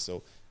 6'3".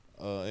 So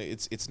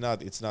it's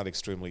not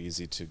extremely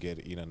easy to get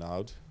in and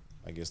out.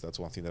 I guess that's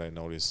one thing that I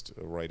noticed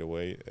right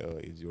away.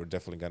 You're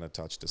definitely gonna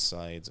touch the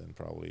sides and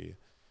probably,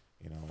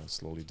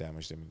 slowly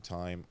damage them in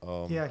time.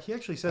 Yeah, he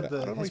actually said I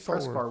don't know his if I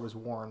press were- car was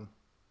worn.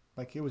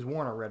 Like, it was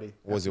worn already.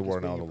 Was after it just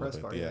worn being out a press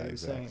little car. bit? Yeah, he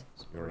was exactly.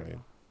 saying. You're right.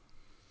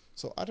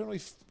 So I don't know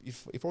if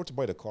I were to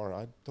buy the car,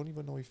 I don't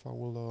even know if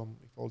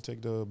I'll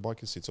take the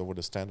bucket seats over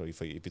the standard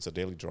if it's a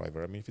daily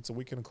driver. I mean, if it's a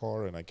weekend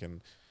car and I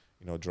can,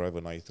 drive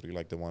an i3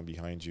 like the one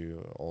behind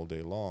you all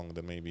day long,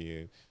 then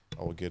maybe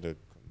I will get the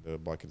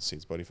bucket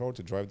seats. But if I were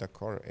to drive that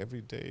car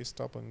every day,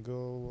 stop and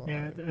go,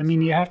 yeah, I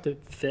mean, you have to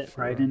fit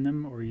right in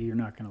them, or you're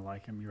not going to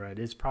like them. You're right.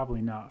 It's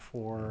probably not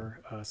for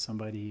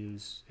somebody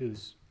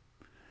who's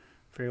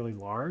fairly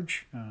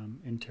large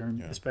in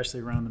terms,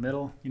 especially around the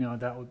middle.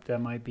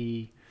 That might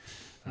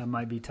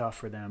be tough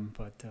for them.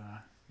 But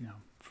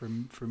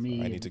for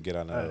me, I need to get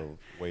on a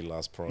weight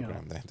loss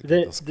program then.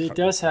 It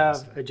does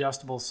have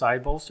adjustable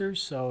side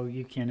bolsters, so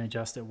you can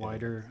adjust it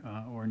wider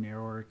or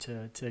narrower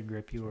to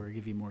grip you or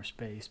give you more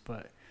space.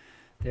 But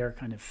they are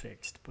kind of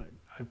fixed. But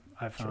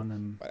I found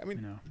them, But, I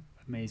mean,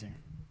 amazing.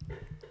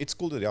 it's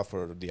cool that they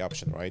offer the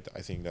option, right?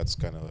 I think that's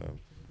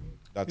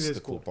that's It is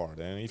the cool cool. part.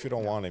 And if you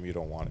don't want them, you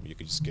don't want them. You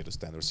can just get the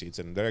standard seats,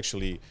 and they're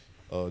actually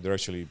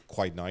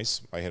quite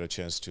nice. I had a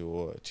chance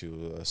to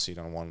sit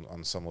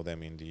on some of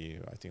them in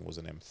I think it was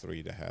an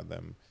M3 that had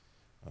them,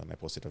 and I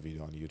posted a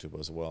video on YouTube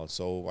as well.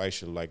 So I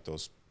actually like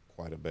those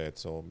quite a bit.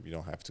 So you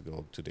don't have to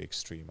go to the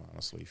extreme,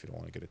 honestly, if you don't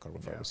want to get a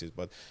carbon fiber seats.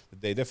 But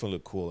they definitely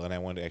look cool, and I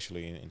went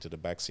actually into the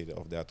back seat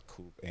of that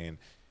coupe, and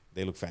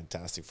they look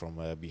fantastic from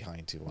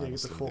behind too. Yeah, you get the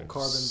honestly. full They're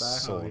carbon back.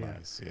 So Oh, yeah.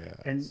 nice, yeah.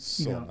 And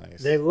so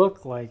nice. they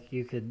look like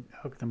you could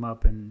hook them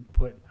up and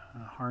put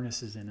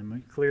harnesses in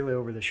them. Clearly,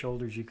 over the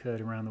shoulders you could,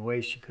 around the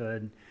waist you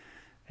could,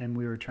 and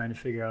we were trying to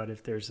figure out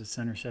if there's a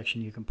center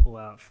section you can pull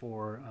out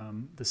for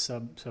the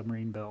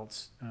submarine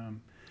belts.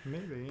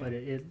 Maybe. Yeah. But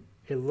it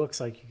looks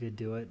like you could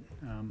do it.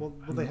 Well,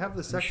 they have the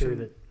I'm section sure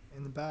that,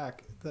 in the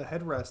back. The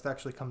headrest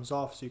actually comes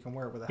off, so you can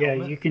wear it with a yeah,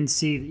 helmet. you can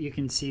see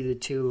the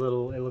two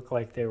little. It looked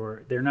like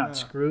they're not Yeah.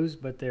 screws,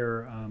 but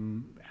they're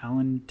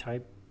Allen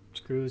type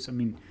screws. I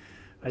mean,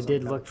 I Some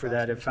did kind look of for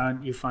that. fastener.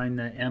 You find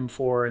the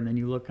M4, and then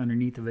you look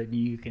underneath of it, and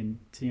you can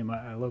see them.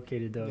 I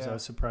located those. Yeah. I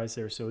was surprised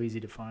they were so easy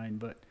to find.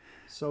 But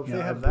So if you they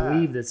know, have I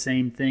believe that, the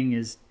same thing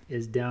is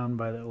down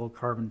by that little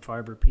carbon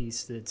fiber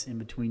piece that's in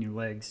between your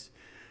legs,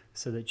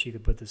 so that you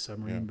could put the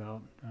submarine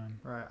belt.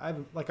 right? I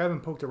haven't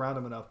poked around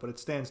them enough, but it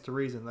stands to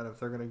reason that if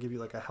they're going to give you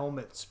like a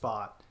helmet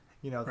spot,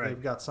 Right.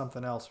 they've got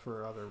something else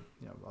for other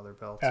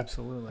belts.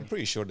 Absolutely. I'm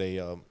pretty sure they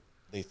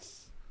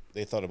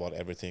thought about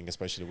everything,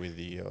 especially with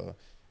the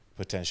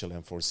potential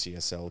M4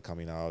 CSL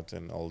coming out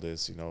and all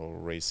this,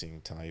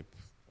 racing type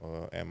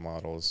M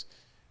models.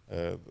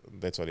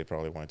 That's why they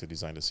probably wanted to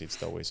design the seats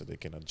that way so they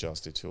can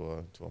adjust it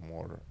to a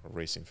more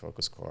racing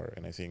focused car.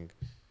 And I think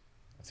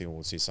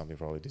we'll see something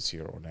probably this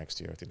year or next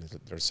year. I think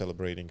they're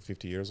celebrating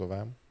 50 years of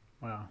AM.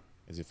 Wow.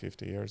 Is it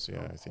 50 years?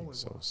 Yeah, I think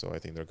so. Wow. So I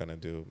think they're gonna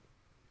do.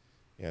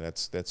 Yeah,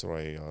 that's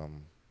why.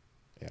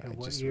 Yeah, I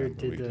What just year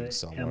remember did reading the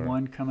somewhere.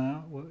 M1 come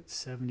out? What,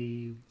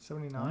 70?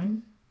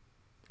 79?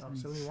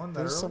 71, that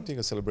There's early? something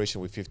a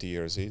celebration with 50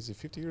 years. Is it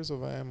 50 years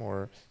of AM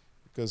or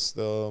because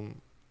the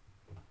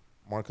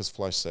Marcus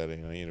Flash said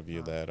in an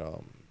interview that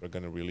they're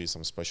going to release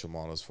some special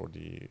models for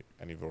the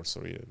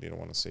anniversary. They don't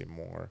want to say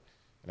more.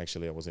 And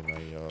actually, I was in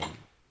a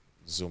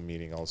Zoom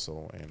meeting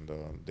also, and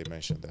they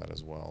mentioned that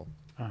as well.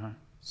 Uh-huh.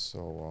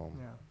 So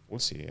we'll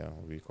see. Yeah,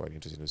 it'll be quite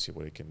interesting to see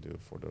what they can do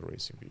for the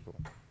racing people.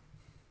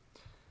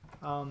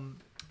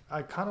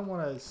 I kind of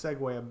want to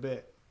segue a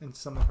bit into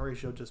something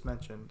Horatio just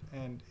mentioned,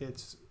 and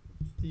it's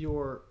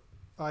your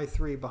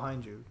i3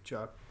 behind you,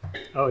 Chuck.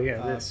 Oh yeah,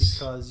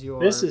 because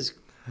this is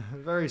a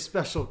very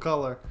special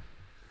color.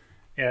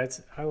 Yeah,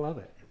 I love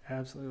it.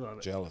 Absolutely love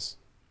it. Jealous.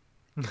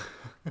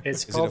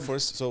 It's Is it the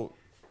first? So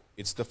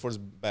it's the first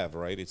BEV,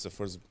 right? It's the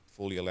first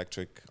fully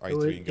electric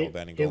i3 in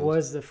galvanic gold. It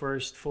was the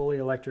first fully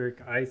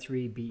electric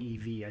i3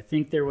 BEV. I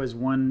think there was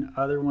one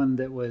other one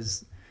that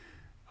was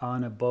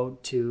on a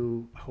boat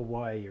to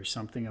Hawaii or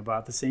something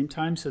about the same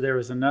time. So there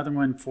was another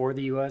one for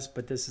the U.S.,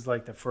 but this is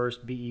like the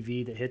first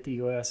BEV that hit the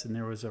U.S., and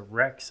there was a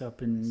Rex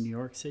up in New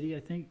York City, I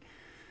think.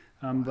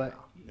 But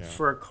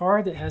for a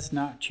car that has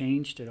not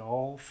changed at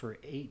all for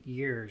 8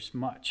 years,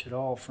 much at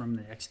all from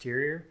the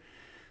exterior,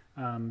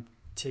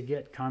 to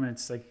get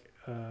comments like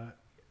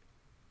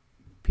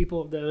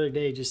people the other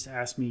day just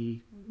asked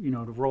me, to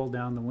roll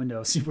down the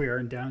window. See, we are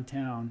in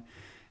downtown,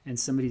 and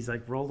somebody's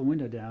like, roll the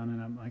window down, and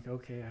I'm like,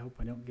 okay, I hope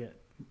I don't get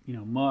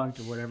mugged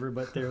or whatever.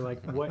 But they're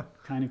like,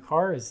 what kind of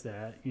car is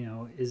that?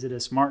 Is it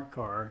a smart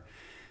car?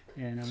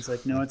 And I was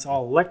like, no, it's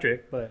all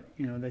electric, but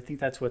I think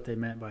that's what they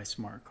meant by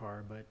smart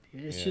car. But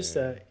it's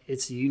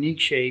it's a unique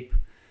shape.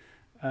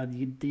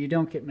 You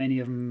don't get many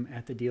of them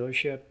at the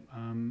dealership.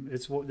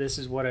 This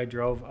is what I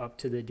drove up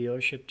to the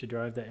dealership to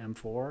drive the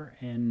M4,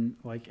 and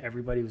like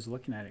everybody was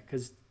looking at it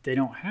because they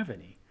don't have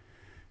any.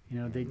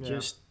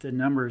 Just the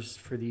numbers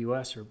for the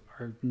U.S.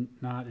 are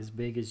not as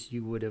big as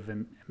you would have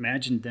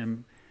imagined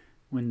them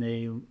when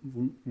they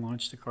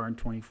launched the car in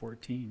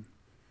 2014.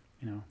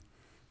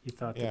 You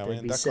thought that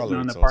they'd be sitting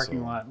on the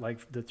parking lot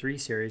like the 3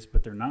 Series,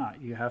 but they're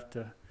not. You have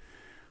to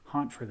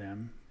hunt for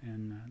them,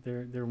 and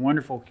they're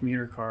wonderful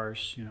commuter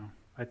cars.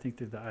 I think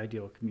they're the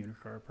ideal commuter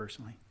car,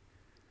 personally.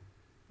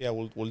 Yeah,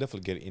 we'll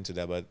definitely get into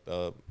that, but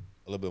a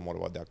little bit more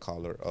about that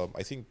color.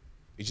 I think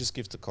it just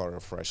gives the car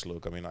a fresh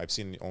look. I mean, I've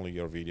seen only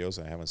your videos,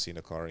 and I haven't seen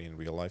the car in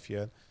real life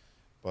yet,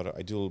 but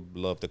I do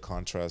love the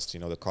contrast.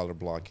 The color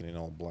blocking,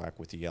 black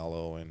with the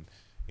yellow, and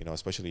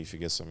especially if you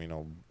get some,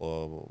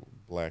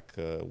 black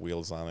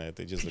wheels on it,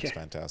 it just looks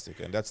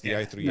fantastic. And that's the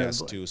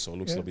i3S too, so it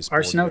looks a little bit sportier.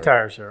 Our snow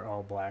tires are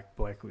all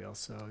black wheels,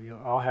 so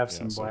I'll have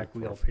some black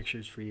wheel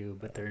pictures for you,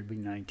 but there'd be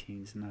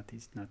 19s,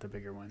 not the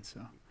bigger ones.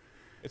 So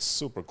it's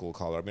super cool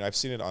color. I mean, I've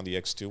seen it on the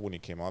X2 when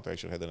it came out. I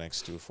actually had an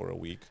X2 for a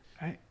week.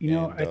 I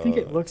think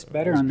it looks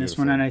better on this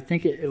one, and I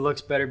think it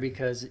looks better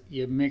because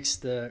you mix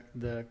the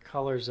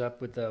colors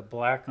up with the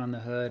black on the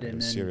hood, and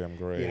then Cerium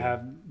gray. You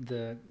have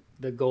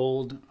the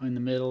gold in the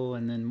middle,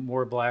 and then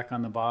more black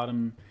on the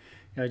bottom.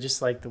 I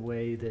just like the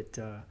way that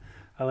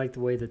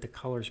the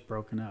color's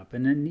broken up,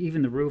 and then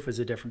even the roof is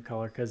a different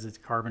color because it's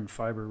carbon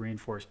fiber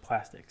reinforced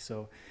plastic.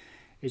 So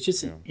it's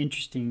just an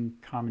interesting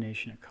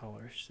combination of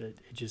colors that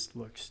it just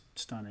looks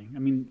stunning. I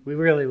mean, we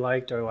really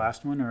liked our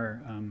last one,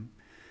 our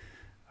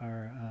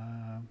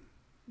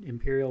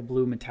Imperial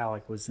Blue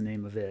Metallic was the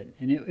name of it,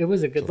 and it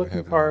was a good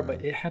looking car,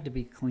 but it had to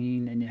be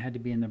clean and it had to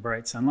be in the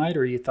bright sunlight,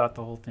 or you thought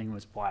the whole thing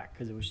was black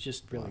because it was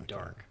just really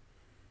dark.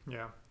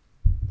 Yeah,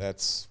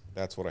 that's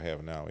what I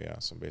have now. Yeah,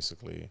 so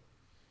basically,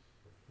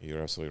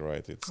 you're absolutely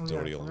right. It's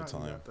dirty all the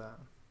time.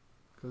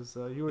 Because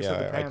you always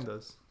had the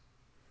Pandas.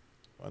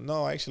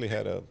 No, I actually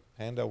had a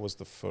Panda was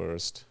the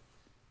first.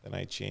 Then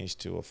I changed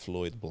to a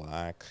Floyd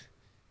Black.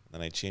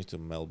 Then I changed to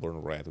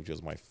Melbourne Red, which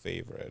was my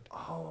favorite.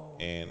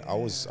 I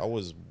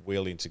was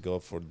willing to go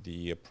for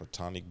the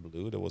Protonic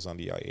Blue that was on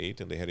the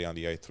i8, and they had it on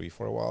the i3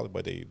 for a while,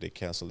 but they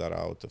canceled that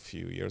out a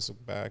few years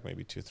back,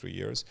 maybe 2-3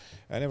 years.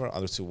 I never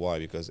understood why,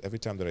 because every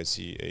time that I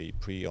see a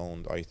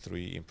pre-owned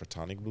i3 in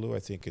Protonic Blue, I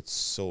think it's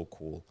so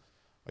cool.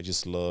 I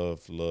just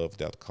love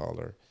that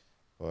color.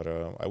 But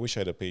I wish I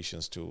had the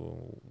patience to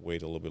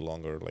wait a little bit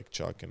longer, like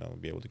Chuck,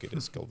 be able to get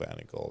this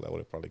galvanic gold. I would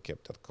have probably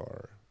kept that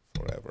car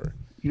forever.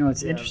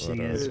 What's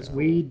interesting is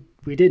we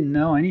didn't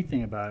know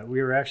anything about it.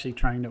 We were actually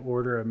trying to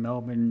order a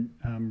Melbourne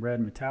Red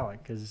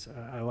Metallic because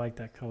I like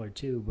that color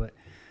too. But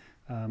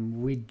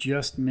we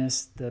just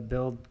missed the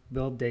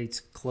build dates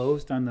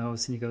closed on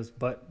those. And he goes,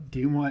 "But do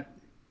you want,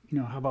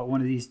 how about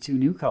one of these 2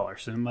 new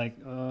colors?" And I'm like,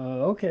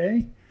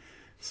 "Okay."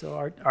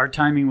 So our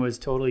timing was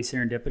totally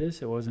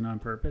serendipitous. It wasn't on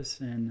purpose,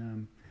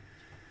 and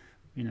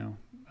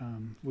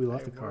we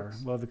love the car,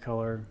 love the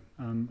color,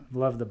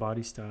 love the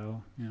body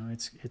style.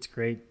 It's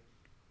great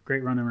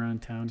run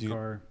around town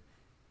car.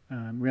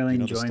 Really You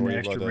know the enjoying the story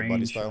extra about the body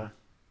range. style?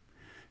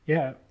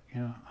 Yeah,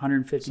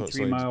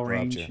 153 it mile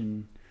grabbed range,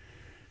 you.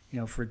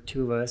 and for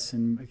two of us,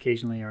 and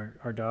occasionally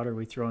our daughter,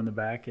 we throw in the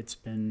back. It's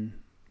been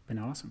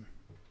awesome.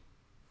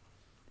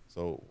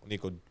 So,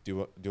 Nico,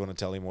 do you want to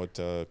tell him what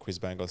Chris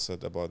Bangle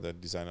said about the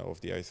design of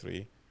the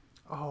i3?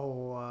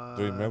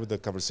 Do you remember the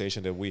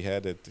conversation that we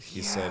had? That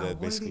he said that what did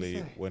he basically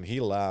say? when he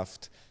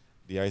left,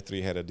 the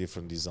i3 had a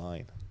different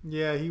design.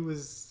 Yeah, he didn't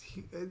So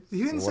say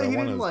what I he didn't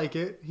wanna- like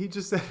it. He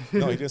just said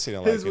No, he didn't say he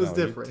didn't like his it, was no.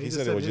 different. He just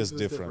said it was his just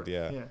different,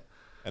 yeah. Yeah.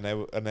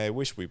 And I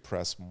wish we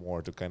pressed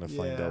more to kind of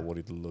find Yeah. out what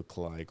it looked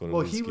like, or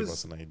Well, at least he give was-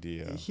 us an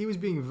idea. He was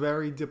being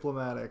very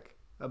diplomatic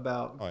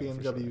about Oh, yeah,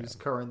 for sure, BMW's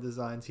yeah. current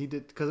designs. He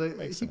did because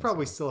Makes he sense,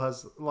 probably yeah. still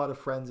has a lot of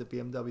friends at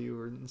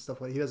BMW and stuff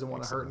like. He doesn't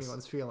want to Makes hurt sense.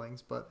 anyone's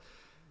feelings, but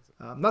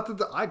not that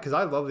because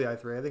I love the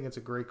i3. I think it's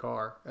a great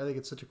car. I think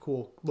it's such a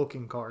cool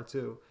looking car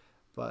too.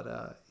 But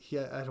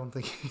I don't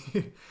think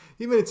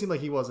he made it seem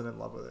like he wasn't in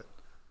love with it.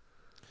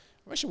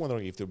 I'm actually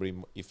wondering if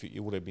it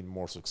would have been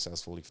more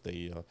successful if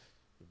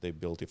they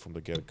built it from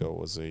the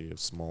get-go as a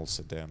small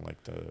sedan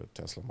like the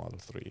Tesla Model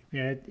 3.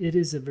 Yeah, it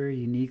is a very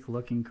unique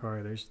looking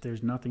car.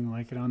 There's nothing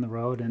like it on the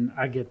road, and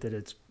I get that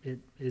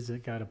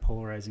it got a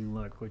polarizing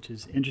look, which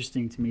is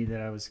interesting to me. That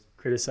I was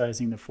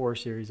criticizing the 4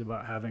 Series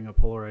about having a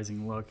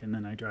polarizing look, and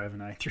then I drive an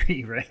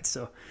i3, right?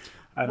 So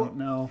I don't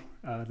know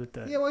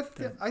that. Yeah, well,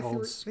 that I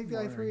holds think the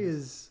water, i3 I guess.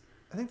 is.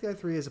 I think the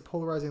i3 is a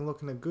polarizing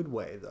look in a good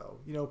way, though.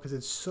 Because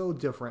it's so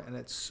different and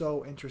it's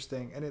so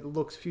interesting and it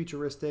looks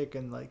futuristic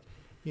and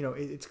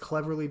it's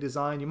cleverly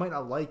designed. You might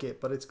not like it,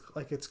 but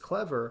it's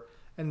clever.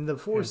 And the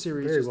 4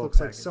 Series very just well looks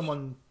like packaged.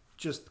 someone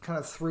just kind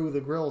of threw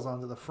the grills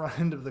onto the front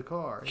end of the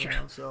car.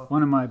 So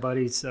One of my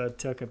buddies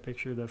took a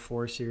picture of the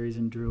 4 Series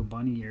and drew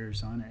bunny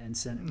ears on it and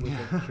sent it with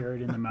a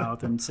carrot in the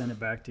mouth and sent it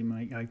back to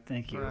me. Like,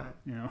 thank you. Right.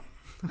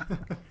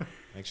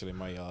 Actually,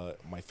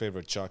 my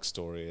favorite Chuck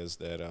story is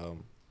that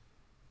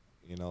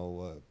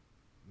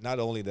not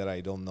only that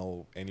I don't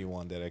know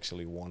anyone that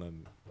actually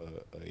won a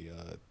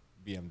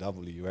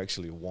BMW,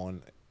 actually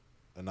won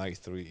an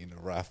i3 in a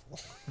raffle.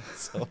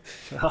 So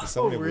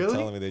somebody was really?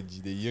 telling me that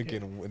you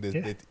can win this.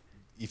 Yeah.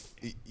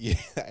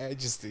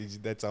 That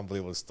that's an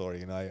unbelievable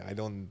story. I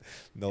don't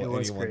know It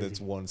was anyone crazy.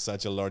 that's won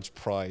such a large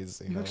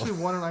prize. you actually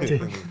won an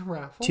i3 in a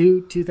raffle?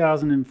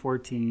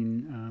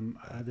 2014,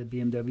 the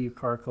BMW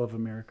Car Club of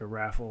America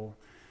raffle.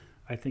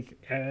 I think,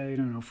 I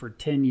don't know, for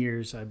 10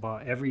 years I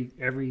bought every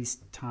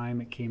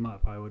time it came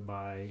up, I would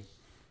buy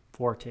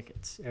 4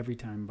 tickets. Every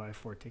time I buy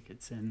 4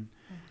 tickets. And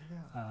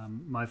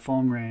my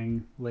phone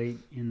rang late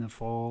in the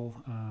fall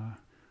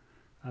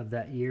of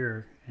that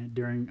year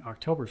during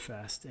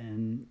Oktoberfest.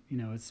 And,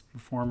 it's the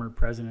former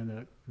president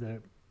of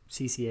the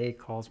CCA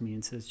calls me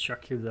and says,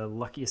 "Chuck, you're the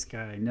luckiest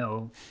guy I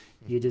know.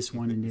 You just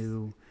won a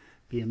new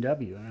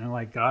BMW." And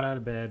I got out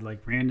of bed,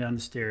 ran down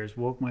the stairs,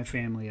 woke my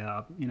family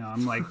up.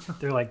 I'm like,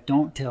 they're like,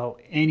 "Don't tell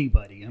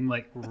anybody." I'm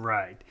like,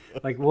 right.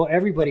 Well,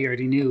 everybody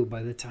already knew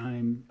by the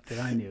time that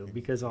I knew,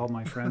 because all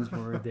my friends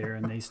were there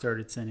and they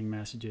started sending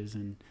messages.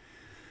 And,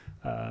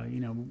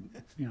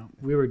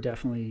 we were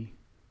definitely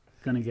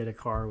going to get a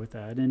car with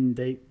that. And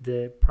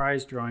the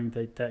prize drawing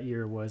that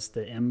year was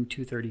the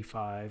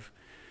M235.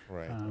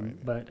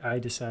 Right. But I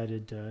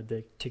decided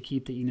to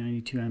keep the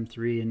E92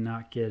 M3 and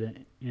not get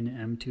an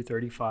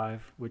M235,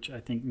 which I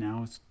think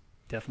now is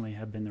definitely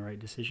have been the right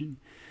decision.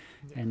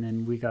 Yeah. And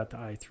then we got the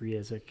i3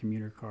 as a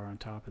commuter car on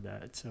top of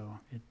that. So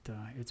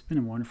it's been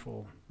a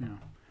wonderful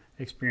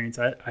experience.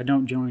 I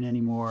don't join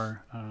any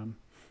more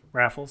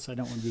raffles. I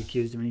don't want to be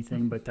accused of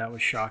anything, but that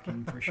was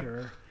shocking for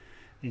sure.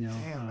 Can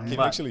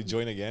you actually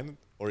join again,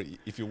 or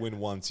if you win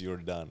once, you're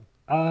done?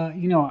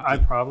 I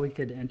probably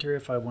could enter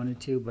if I wanted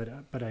to,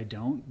 but I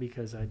don't,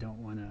 because I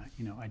don't want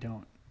to. I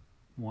don't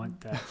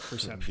want that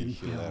perception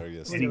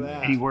hilarious.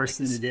 Any worse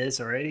than it is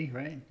already,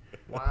 right?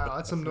 Wow,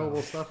 that's some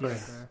noble stuff right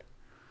there.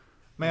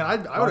 Man,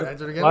 I would have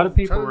entered again. A lot of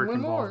people Try to were win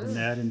involved more, in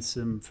that, and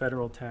some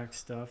federal tax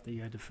stuff that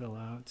you had to fill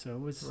out. So it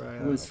was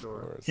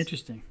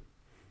interesting.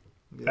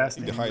 Yeah,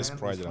 Fascinating. The highest Man,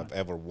 prize it that was I've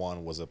ever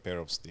won was a pair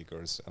of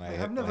sneakers, and I I've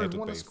had never to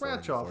won a pay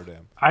scratch for off.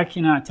 them. I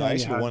cannot tell I you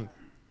actually how. won.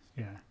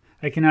 Yeah,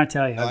 I cannot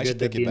tell you how I good should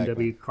the take it back, BMW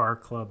man. Car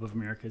Club of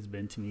America has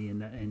been to me,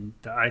 and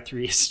the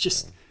i3 is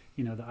just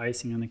the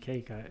icing on the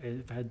cake.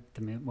 I've had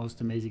the most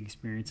amazing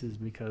experiences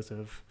because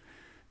of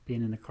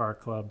being in the car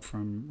club,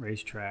 from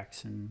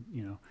racetracks and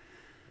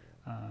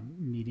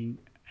meeting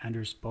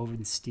Anders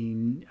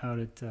Bovenstein out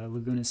at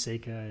Laguna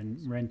Seca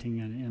and renting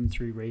an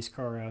M3 race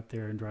car out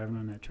there and driving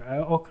on that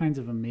track. All kinds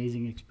of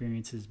amazing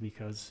experiences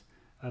because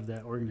of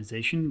that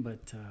organization.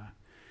 But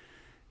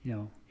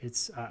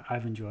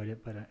I've enjoyed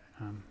it, but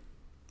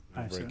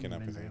I've certainly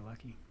been very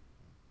lucky.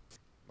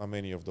 Not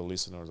many of the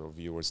listeners or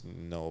viewers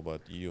know,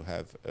 but you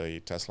have a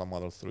Tesla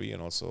Model 3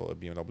 and also a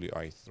BMW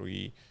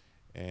i3.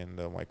 And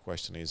my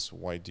question is,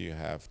 why do you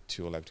have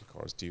 2 electric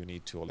cars? Do you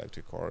need 2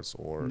 electric cars,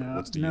 or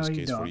what's the use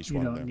case for each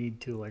one of them? You don't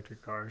need 2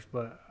 electric cars,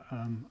 but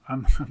I'm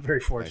very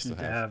fortunate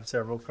to have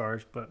several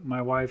cars. But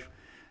my wife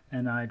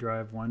and I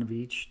drive one of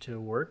each to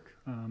work,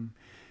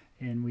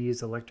 and we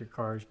use electric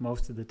cars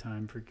most of the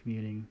time for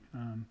commuting.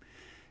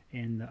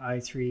 and the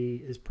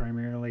i3 is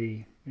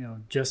primarily,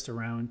 just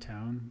around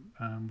town.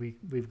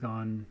 We've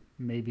gone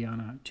maybe on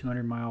a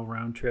 200-mile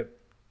round trip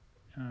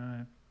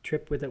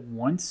with it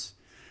once,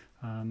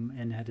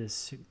 and had to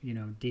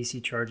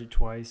DC charge it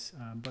twice.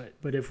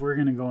 But if we're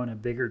going to go on a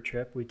bigger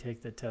trip, we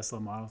take the Tesla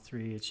Model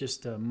 3. It's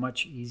just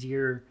much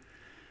easier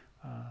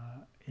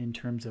in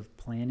terms of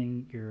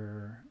planning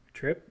your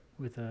trip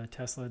with a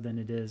Tesla than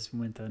it is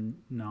with a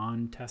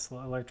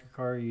non-Tesla electric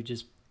car. You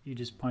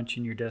just punch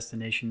in your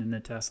destination, and the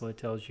Tesla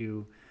tells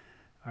you,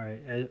 all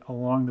right,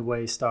 along the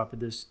way, stop at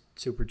this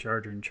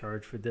supercharger and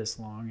charge for this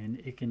long, and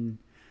it can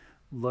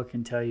look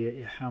and tell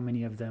you how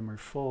many of them are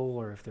full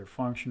or if they're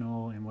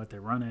functional and what they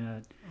run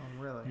at.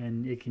 Oh, really?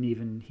 And it can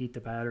even heat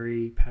the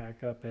battery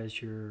pack up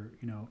as you're,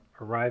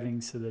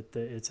 arriving, so that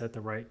it's at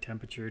the right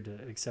temperature to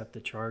accept the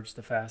charge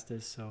the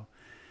fastest. So,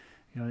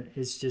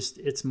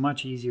 it's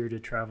much easier to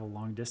travel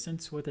long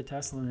distance with a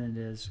Tesla than it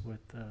is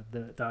with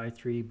the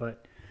i3.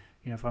 But,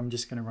 if I'm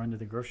just going to run to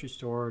the grocery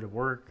store or to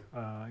work,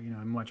 I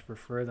much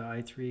prefer the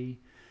i3.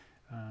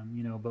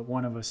 But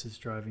one of us is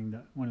driving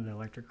one of the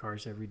electric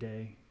cars every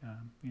day.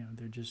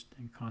 They're just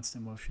in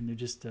constant motion. They're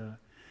just,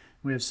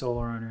 we have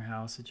solar on our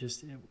house.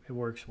 It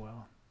works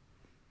well.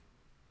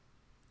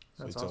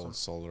 So That's it's awesome. all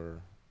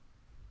solar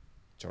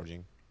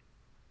charging.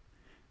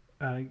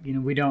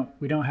 We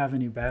don't have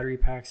any battery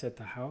packs at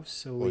the house,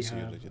 so Gotcha.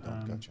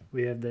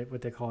 we have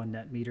what they call a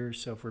net meter.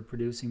 So if we're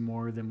producing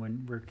more than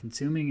when we're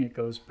consuming, it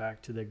goes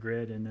back to the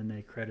grid, and then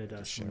they credit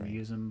us when we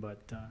use them.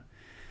 But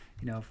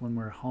if when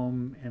we're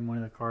home and one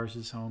of the cars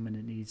is home and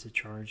it needs a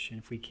charge,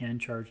 and if we can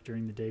charge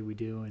during the day, we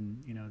do,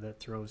 and that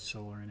throws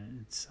solar in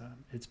it.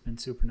 It's been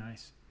super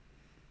nice.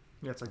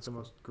 Yeah, it's like the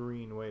most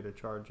green way to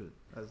charge it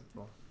as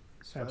well.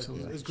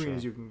 Absolutely. As green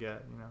as you can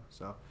get,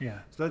 So yeah.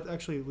 So that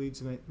actually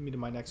leads me to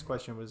my next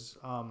question was,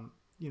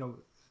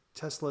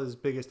 Tesla's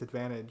biggest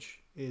advantage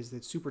is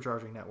its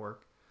supercharging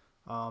network.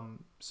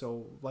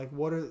 So like,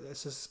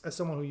 as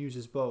someone who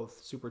uses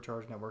both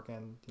supercharge network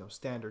and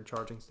standard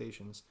charging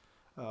stations,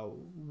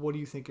 what do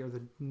you think are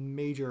the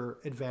major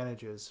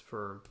advantages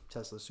for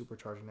Tesla's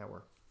supercharging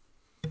network?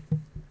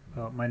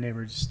 Well, my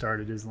neighbor just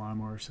started his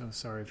lawnmower, so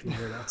sorry if you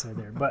heard outside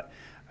there. But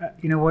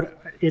you know what?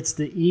 It's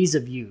the ease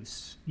of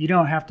use. You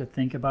don't have to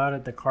think about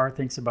it. The car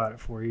thinks about it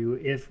for you.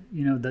 If,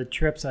 the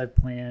trips I've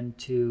planned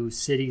to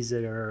cities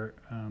that are,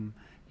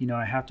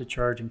 I have to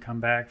charge and come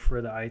back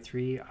for the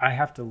i3, I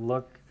have to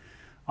look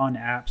on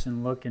apps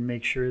and look and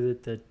make sure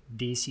that the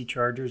DC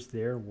chargers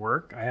there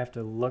work. I have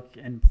to look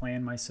and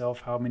plan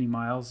myself how many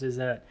miles is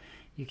that.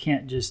 You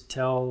can't just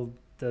tell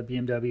the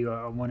BMW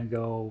I want to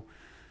go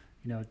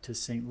to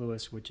St.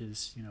 Louis, which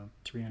is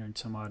 300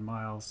 some odd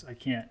miles. I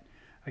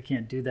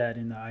can't do that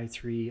in the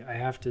i3. I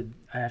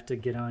have to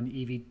get on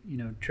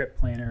EV Trip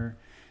Planner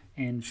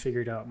and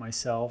figure it out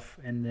myself.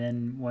 And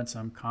then once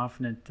I'm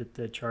confident that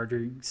the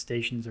charging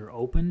stations are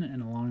open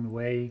and along the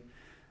way,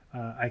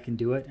 I can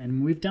do it.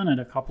 And we've done it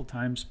a couple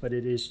times, but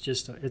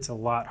it's a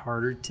lot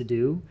harder to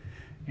do.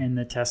 And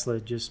the Tesla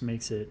just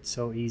makes it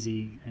so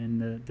easy.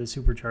 And the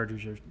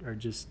superchargers are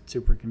just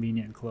super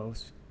convenient and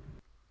close.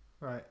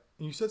 Right.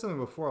 And you said something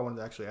before I wanted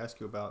to actually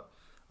ask you about.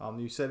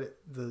 You said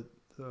the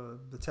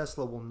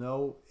Tesla will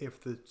know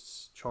if the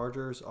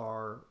chargers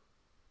are,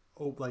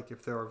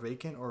 if they are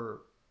vacant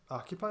or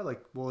occupied.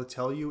 Like, will it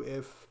tell you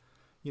if,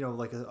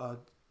 like a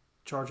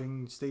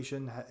charging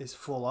station is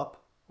full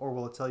up, or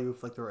will it tell you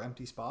if there are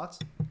empty spots?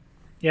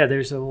 Yeah,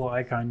 there's a little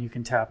icon you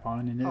can tap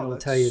on, and it'll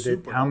tell you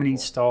that how many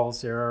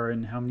stalls there are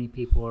and how many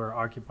people are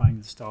occupying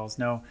the stalls.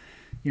 Now,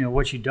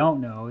 what you don't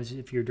know is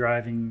if you're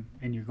driving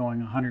and you're going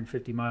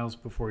 150 miles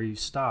before you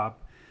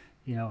stop,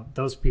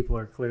 those people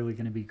are clearly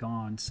going to be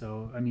gone.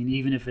 So,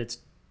 even if it's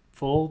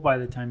full by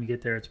the time you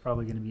get there, it's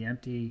probably going to be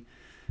empty,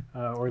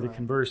 or the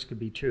converse could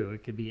be true.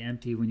 It could be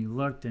empty when you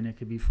looked, and it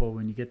could be full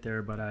when you get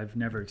there, but I've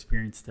never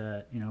experienced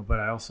that, but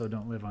I also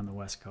don't live on the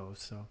West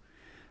Coast, so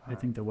I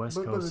think the West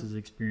Coast has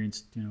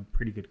experienced,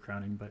 pretty good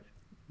crowding, but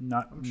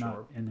not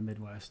in the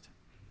Midwest.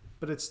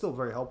 But it's still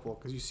very helpful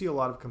because you see a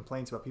lot of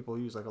complaints about people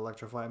who use like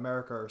Electrify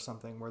America or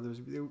something where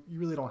you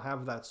really don't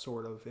have that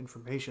sort of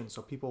information.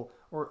 So people,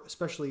 or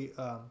especially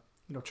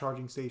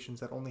charging stations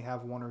that only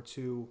have one or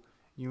two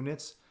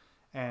units,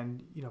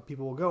 and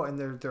people will go and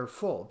they're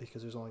full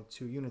because there's only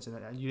 2 units in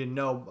it, and you didn't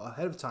know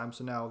ahead of time.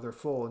 So now they're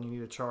full and you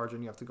need a charge,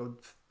 and you have to go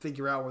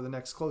figure out where the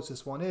next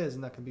closest one is,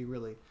 and that can be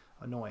really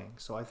annoying.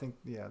 So I think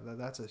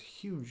that's a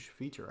huge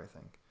feature, I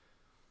think.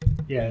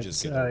 Yeah,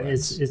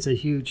 it's a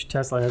huge,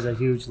 Tesla has a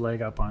huge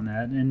leg up on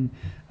that. And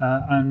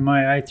on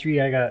my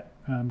i3 I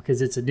got,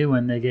 because it's a new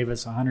one, they gave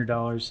us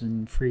 $100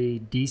 in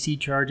free DC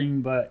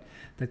charging, but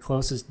the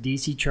closest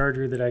DC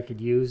charger that I could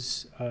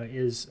use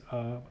is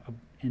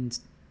in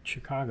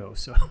Chicago,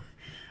 so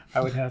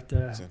I would have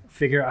to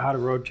figure out how to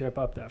road trip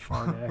up that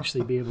far to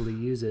actually be able to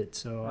use it.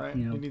 So right.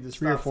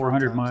 300 or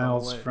 400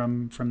 miles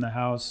from the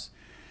house,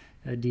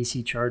 a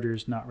DC charger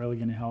is not really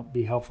going to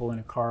be helpful in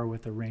a car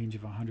with a range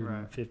of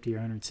 150 or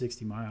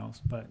 160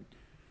 miles. But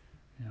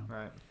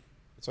right.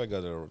 So I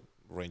got a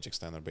range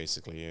extender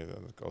basically.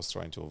 I was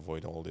trying to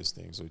avoid all these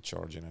things with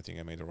charging. I think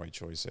I made the right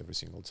choice every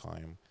single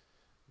time.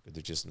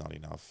 There's just not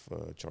enough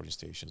charging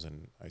stations,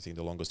 and I think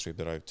the longest trip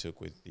that I took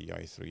with the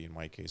i3 in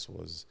my case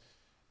was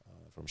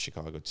from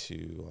Chicago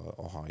to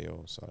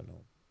Ohio, so I don't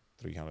know,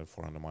 300,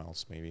 400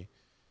 miles maybe,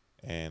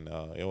 and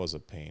it was a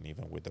pain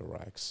even with the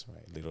racks.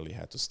 I literally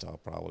had to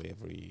stop probably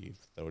every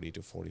 30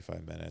 to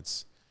 45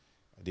 minutes.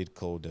 I did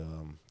code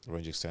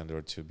range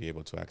extender to be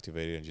able to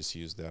activate it and just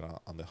use that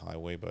on the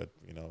highway, but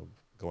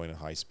going at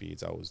high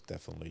speeds, I was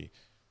definitely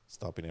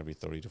stopping every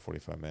 30 to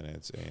 45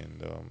 minutes.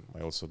 And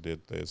I also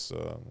did this,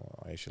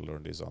 I actually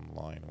learned this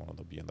online, one of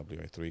the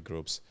BMW i3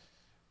 groups,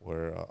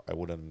 where I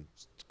wouldn't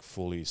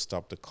fully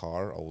stop the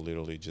car. I would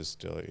literally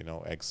just,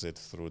 exit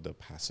through the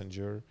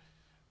passenger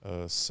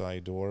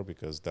side door,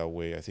 because that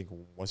way, I think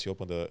once you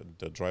open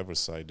the driver's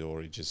side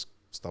door, it just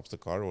stops the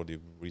car, or it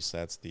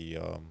resets the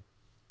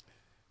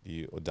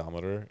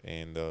odometer,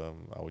 and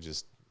I would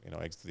just,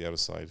 exit the other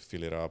side,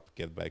 fill it up,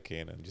 get back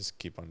in, and just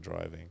keep on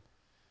driving,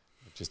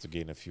 just to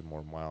gain a few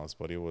more miles.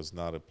 But it was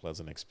not a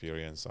pleasant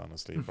experience,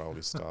 honestly.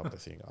 Probably stopped, I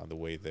think, on the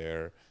way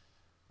there.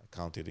 I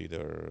counted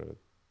either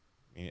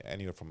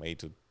anywhere from 8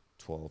 to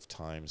 12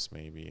 times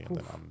maybe, and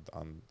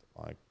then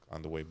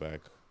on the way back.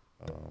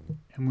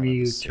 And were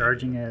you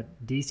charging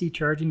at DC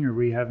charging, or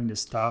were you having to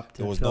stop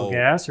to fill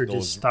gas, or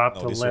just stop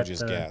to let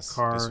the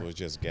car? This was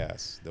just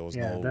gas. There was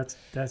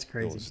that's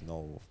crazy.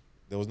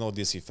 There was no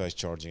DC fast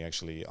charging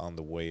actually on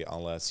the way,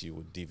 unless you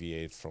would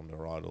deviate from the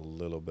route a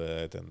little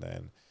bit, and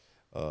then.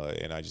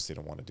 And I just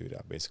didn't want to do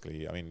that.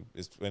 Basically, I mean,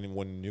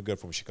 when you get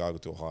from Chicago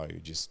to Ohio, you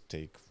just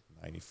take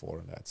 94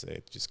 and that's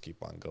it. Just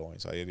keep on going.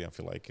 So I didn't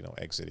feel like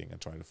exiting and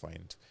trying to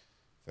find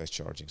fast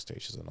charging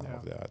stations and all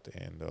of that,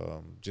 and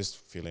just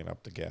filling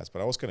up the gas.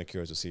 But I was kind of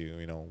curious to see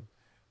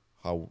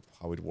how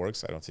it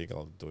works. I don't think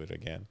I'll do it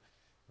again.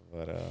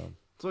 But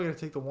so you're gonna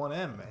take the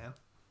 1M, man.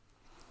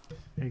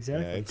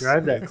 Exactly. Yeah,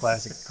 drive that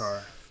classic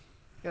car.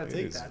 You gotta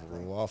take that. It's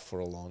rough for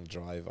a long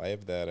drive. I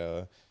have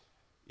that.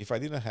 If I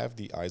didn't have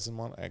the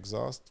Eisenbahn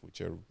exhaust,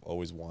 which I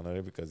always wanted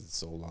it because it's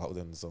so loud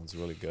and sounds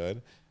really good,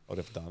 I would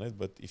have done it.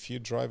 But if you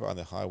drive on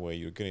the highway,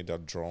 you're getting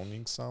that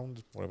droning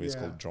sound, whatever it's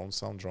called,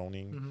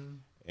 droning, mm-hmm.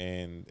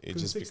 and it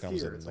just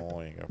becomes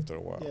annoying after a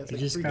while. Yeah, you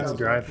just gotta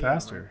drive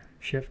faster,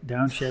 shift,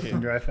 downshift,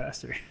 and drive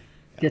faster.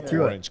 Get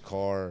through Orange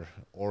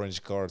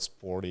car,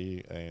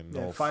 sporty, and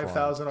no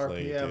 5,000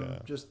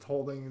 RPM, just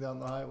holding down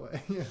the highway.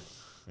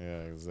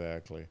 Yeah,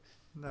 exactly.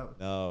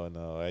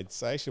 No. I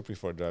actually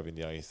prefer driving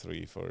the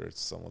i3 for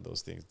some of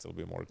those things. It's a little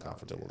bit more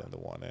comfortable than the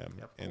 1M.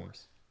 Yeah, of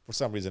course. For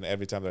some reason,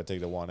 every time that I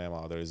take the 1M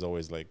out, there is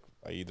always like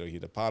I either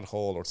hit a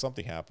pothole or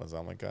something happens.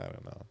 I'm like, I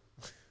don't know.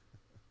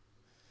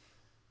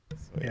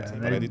 But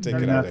I did take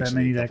it out. Not that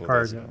many that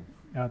cars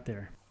out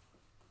there.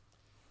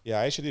 Yeah,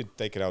 I actually did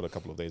take it out a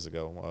couple of days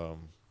ago,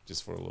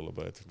 just for a little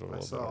bit,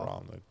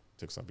 around. I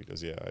took some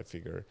pictures. Yeah, I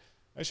figure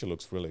actually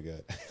looks really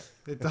good.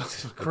 It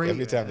does look great.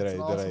 Every time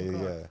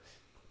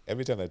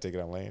every time I take it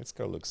on lane, this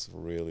car looks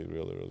really,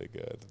 really, really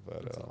good.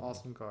 But it's an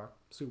awesome car.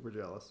 Super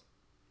jealous.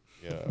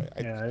 Yeah,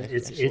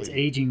 it's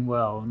aging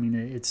well. I mean,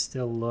 it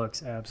still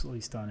looks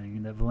absolutely stunning,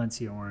 and the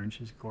Valencia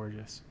orange is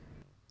gorgeous.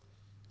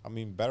 I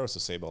mean, better to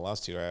say, but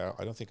last year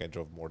I don't think I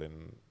drove more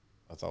than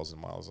 1,000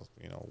 miles,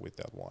 with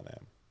that 1M.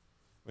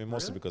 I mean,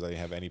 mostly because I didn't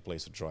have any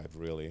place to drive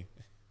really.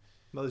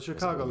 No, the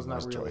Chicago's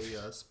not really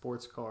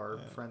sports car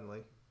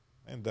friendly.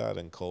 And that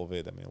and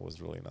COVID, I mean, it was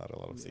really not a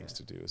lot of things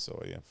to do.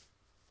 So I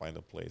find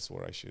a place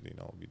where I should,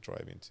 be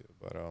driving to.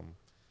 But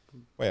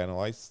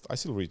I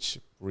still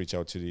reach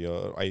out to the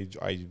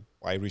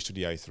I reach to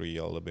the i3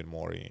 a little bit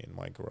more in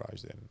my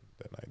garage than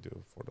I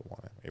do for the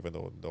 1M, even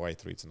though the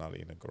i3 is not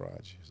in a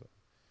garage. So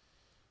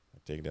I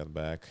take that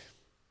back.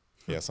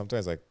 Yeah,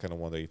 sometimes I kind of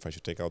wonder if I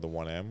should take out the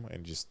 1M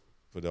and just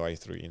put the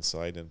i3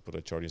 inside and put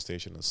a charging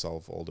station and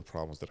solve all the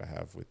problems that I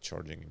have with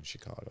charging in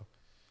Chicago.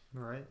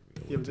 All right.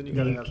 Yeah, but then you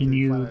gotta have Can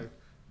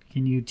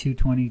you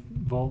 220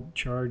 volt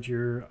charge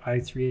your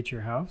i3 at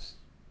your house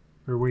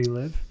or where you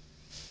live?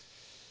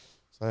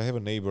 So I have a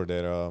neighbor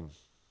that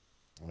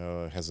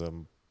has a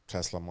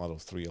Tesla Model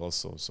 3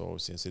 also. So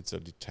since it's a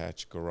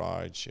detached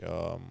garage,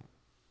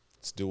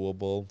 it's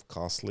doable,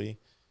 costly.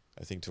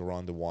 I think to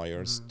run the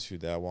wires to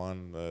that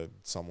one,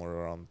 somewhere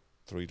around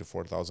 $3,000 to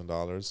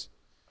 $4,000.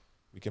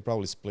 We can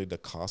probably split the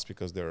cost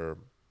because I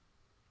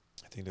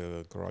think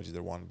the garages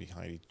are one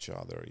behind each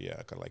other. Yeah,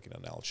 kind of like in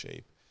an L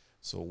shape.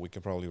 So we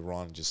can probably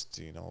run just,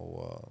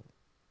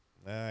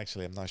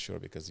 actually I'm not sure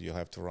because you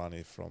have to run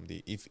it from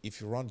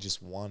if you run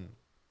just one,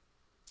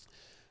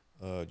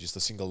 just a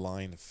single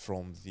line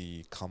from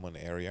the common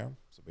area.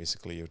 So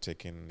basically you're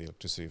taking the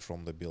electricity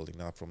from the building,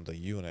 not from the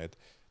unit,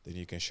 then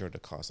you can share the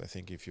cost. I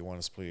think if you want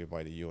to split it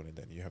by the unit,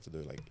 then you have to do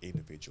it like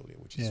individually,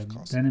 which is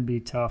costly. Then it'd be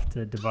tough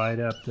to divide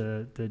up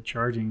the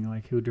charging,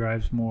 like who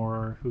drives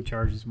more, who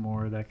charges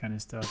more, that kind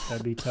of stuff.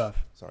 That'd be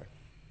tough. Sorry.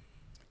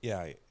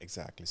 Yeah,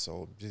 exactly.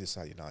 So just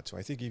decided not to.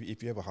 I think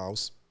if you have a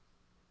house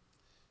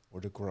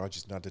where the garage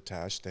is not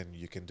detached, then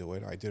you can do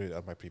it. I did it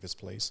at my previous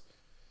place,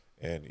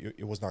 and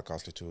it was not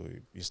costly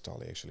to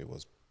install. Actually, it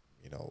was,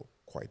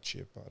 quite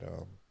cheap. But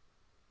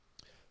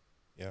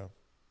Yeah,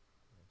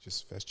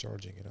 just fast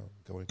charging,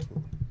 going to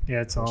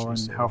Yeah, it's all grocery in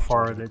store, how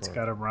far charging the that's car.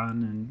 got to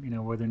run,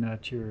 and whether or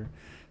not your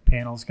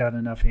panel's got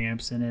enough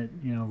amps in it,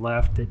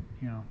 left.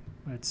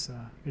 It's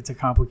a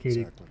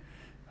complicated Exactly.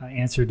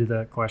 answer to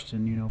that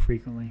question,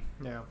 frequently.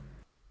 Yeah.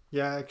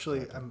 Yeah, actually,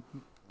 Exactly.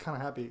 I'm kind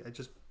of happy. I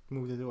just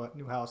moved into a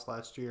new house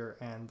last year,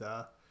 and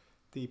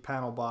the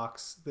panel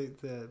box,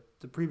 the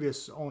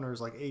previous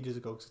owners, like ages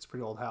ago, because it's a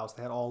pretty old house,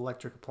 they had all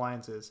electric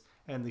appliances,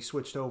 and they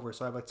switched over.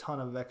 So I have a ton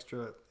of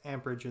extra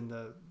amperage in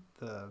the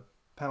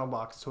panel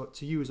box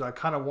to use. I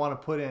kind of want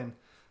to put in,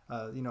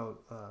 the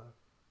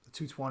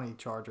 220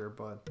 charger,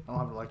 but I don't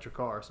have an electric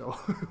car, so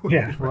it would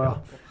Yeah, be very well,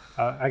 helpful.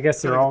 I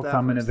guess they're Gotta get all that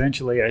coming first.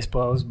 eventually, I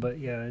suppose. But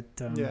yeah,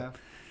 Yeah.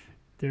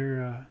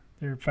 they're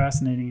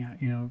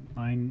fascinating.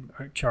 Mine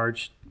are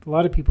charged. A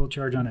lot of people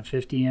charge on a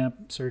 50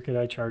 amp circuit.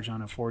 I charge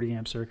on a 40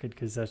 amp circuit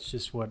because that's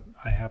just what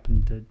I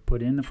happened to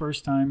put in the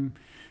first time.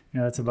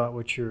 That's about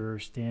what your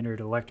standard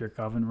electric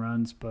oven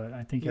runs. But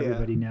I think Yeah.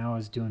 everybody now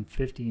is doing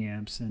 50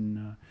 amps.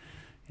 And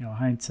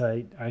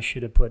hindsight, I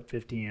should have put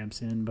 50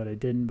 amps in, but I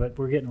didn't. But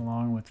we're getting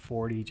along with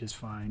 40 just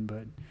fine.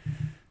 But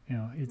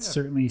it's Yeah.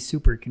 certainly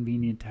super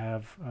convenient to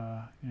have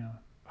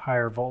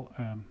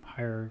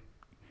higher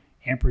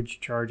amperage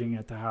charging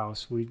at the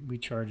house. We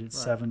charge at Right.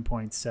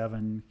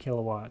 7.7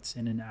 kilowatts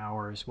in an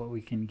hour is what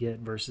we can get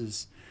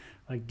versus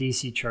like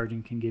DC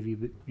charging can give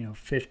you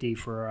 50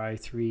 for our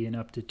i3 and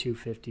up to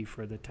 250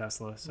 for the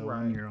Tesla. So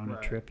when Right. you're on a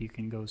Right. trip, you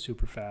can go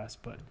super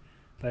fast. But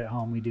at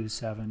home we do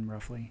 7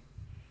 roughly.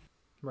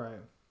 Right.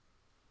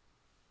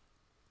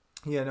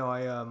 Yeah,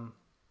 no,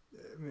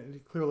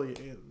 clearly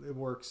it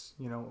works,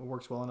 it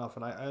works well enough.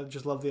 And I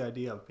just love the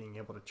idea of being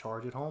able to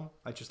charge at home.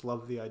 I just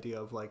love the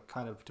idea of like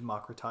kind of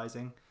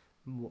democratizing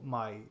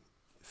my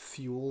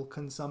fuel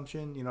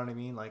consumption. You know what I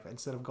mean? Like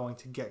instead of going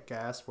to get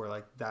gas where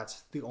like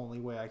that's the only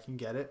way I can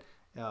get it,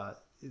 uh,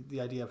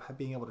 the idea of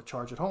being able to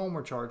charge at home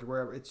or charge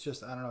wherever, it's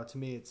just, I don't know, to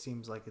me, it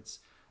seems like it's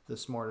the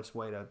smartest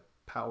way to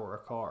power a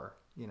car.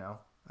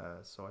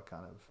 So I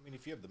kind of, I mean,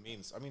 if you have the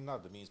means, I mean,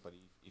 not the means, but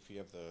if you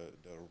have the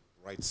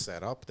right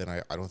setup, then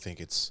I don't think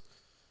it's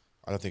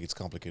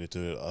complicated to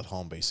do it at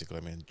home. Basically,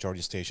 I mean,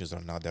 charging stations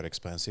are not that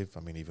expensive.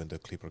 I mean, even the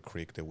Clipper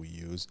Creek that we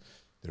use,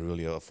 they're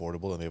really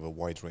affordable and they have a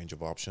wide range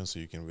of options. So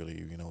you can really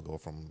go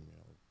from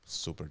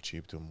super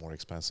cheap to more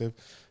expensive.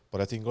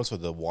 But I think also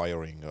the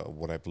wiring,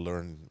 what I've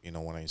learned,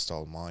 when I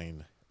install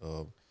mine,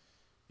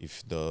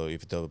 if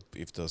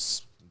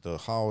the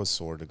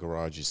house or the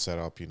garage is set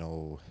up,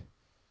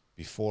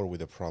 before with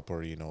the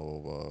proper,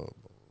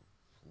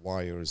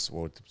 wires,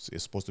 or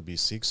it's supposed to be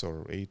 6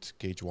 or 8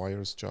 gauge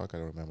wires, Chuck. I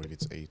don't remember if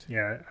it's 8.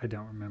 Yeah, I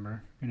don't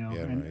remember. Yeah,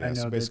 And right, I yeah.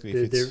 So know that basically,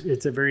 if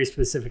it's a very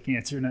specific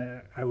answer,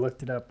 and I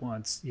looked it up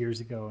once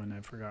years ago and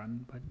I've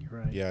forgotten. But you're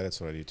right. yeah,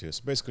 that's what I did too.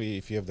 So basically,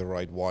 if you have the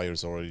right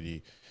wires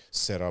already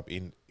set up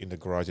in the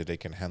garage that they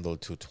can handle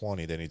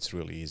 220, then it's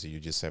really easy. You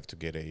just have to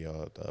get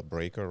a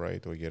breaker,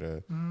 right, or get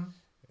a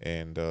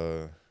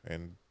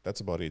and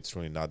that's about it. It's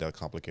really not that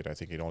complicated. I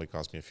think it only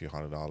cost me a few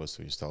 $100s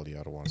to install the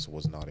other one, so it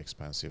was not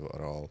expensive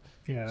at all.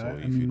 Yeah, So I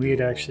if mean, you we do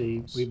had own a actually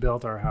house- we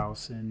built our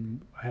house,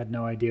 and I had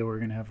no idea we were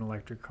going to have an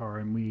electric car,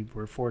 and we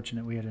were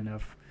fortunate we had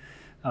enough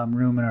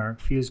room in our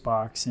fuse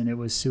box, and it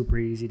was super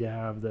easy to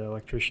have the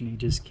electrician. He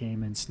just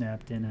came and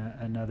snapped in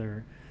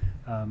another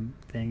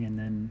thing, and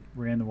then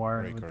ran the wire,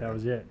 and Breaker, that yeah.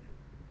 was it.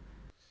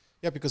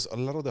 Yeah, because a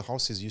lot of the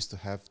houses used to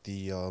have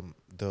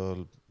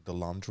the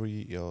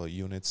laundry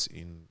units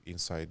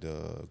inside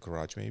the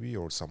garage, maybe,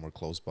 or somewhere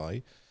close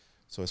by.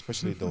 So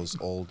especially those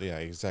old, yeah,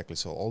 exactly.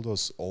 So all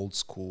those old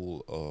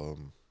school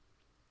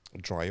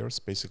dryers,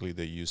 basically,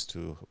 they used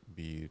to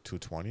be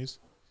 220s,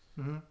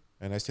 mm-hmm.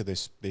 and I said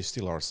they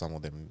still are some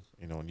of them,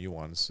 new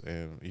ones.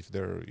 And if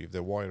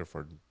they're wired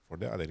for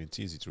that, then it's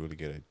easy to really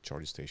get a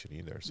charging station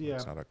in there. So Yeah,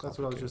 it's not that that's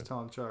what I was complicated. just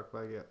telling Chuck.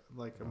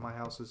 Like my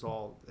house is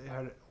it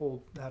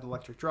had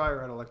electric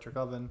dryer, had electric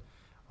oven,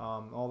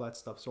 all that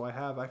stuff. So I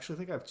actually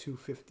think I have two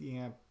 50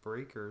 amp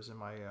breakers in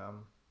my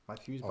my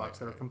fuse Oh, box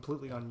that are yeah,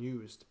 completely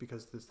unused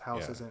because this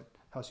house yeah.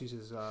 house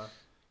uses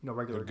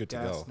regular You're good to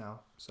gas go. now.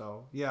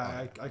 So yeah, Oh, yeah.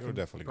 I You're can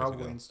definitely good to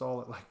probably go.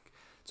 install it like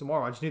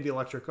tomorrow. I just need the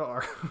electric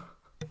car.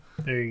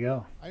 There you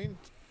go. I mean,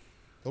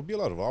 there'll be a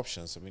lot of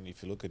options. I mean,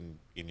 if you look in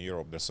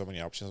Europe, there's so many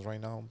options right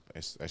now.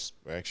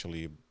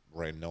 Actually,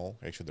 Renault,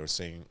 actually,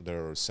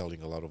 they're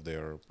selling a lot of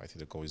their, I think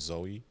they call it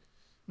Zoe,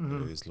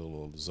 Mm-hmm. this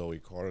little Zoe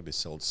car. They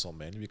sell so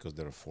many because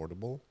they're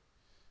affordable.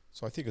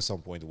 So I think at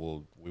some point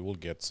we will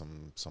get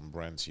some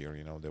brands here,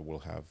 that will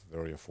have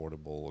very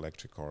affordable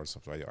electric cars. So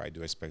I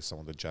do expect some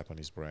of the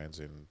Japanese brands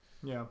and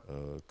Yeah.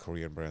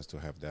 Korean brands to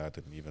have that,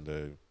 and even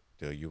the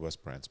U.S.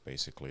 brands,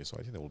 basically. So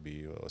I think there will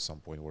be some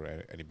point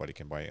where anybody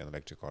can buy an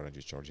electric car and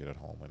just charge it at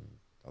home, and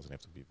doesn't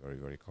have to be very,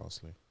 very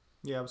costly.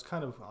 Yeah, I was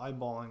kind of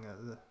eyeballing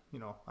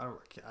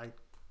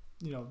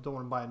don't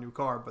want to buy a new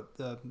car, but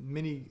the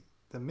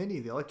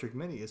electric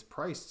mini is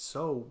priced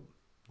so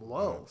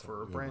low it's for a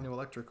unbelievable. brand new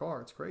electric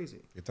car. It's crazy.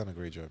 You've done a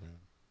great job, man.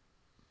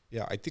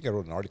 Yeah, I think I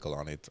wrote an article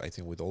on it. I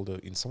think with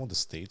in some of the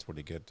states where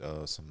they get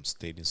some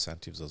state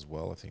incentives as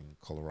well. I think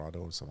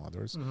Colorado and some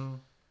others. Mm-hmm.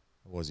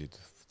 Was it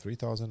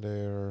 3,000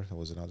 there. There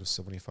was another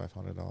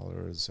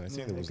 $7,500. I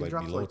think it was like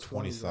below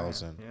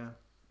 20,000. Yeah.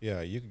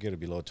 Yeah, you could get it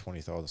below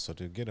 20,000. So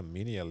to get a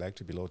mini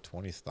electric below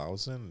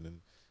 20,000, and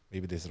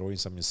maybe they throw in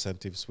some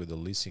incentives with the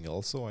leasing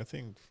also, I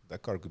think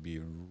that car could be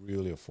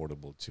really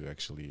affordable to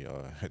actually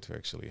to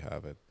actually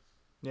have it.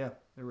 Yeah,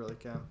 it really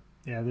can.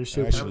 Yeah, they're I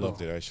super actually cool.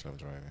 loved it. I actually love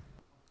driving.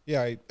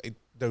 Yeah,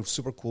 they're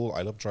super cool.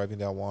 I love driving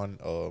that one.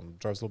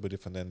 Drives a little bit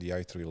different than the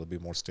i3, a little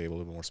bit more stable, a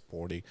little bit more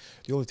sporty.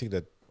 The only thing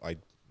that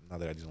not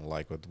that I didn't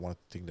like, but one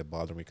thing that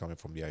bothered me coming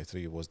from the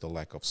i3 was the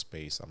lack of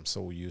space. I'm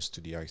so used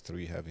to the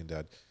i3 having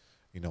that,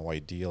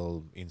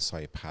 ideal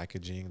inside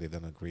packaging. They've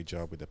done a great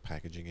job with the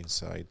packaging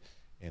inside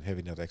and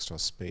having that extra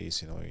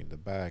space, in the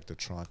back, the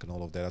trunk, and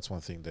all of that. That's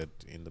one thing that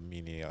in the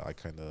Mini I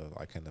kind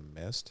of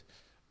missed.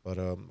 But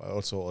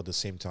also at the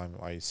same time,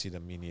 I see the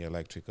Mini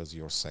Electric as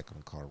your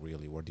second car,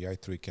 really, where the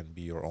i3 can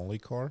be your only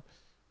car.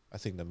 I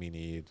think the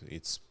Mini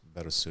it's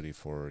better suited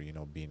for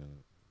being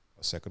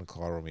a second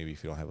car, or maybe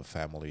if you don't have a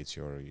family, it's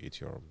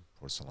your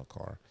personal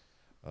car.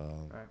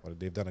 Right. But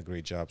they've done a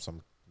great job, so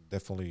I'm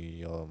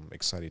definitely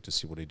excited to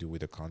see what they do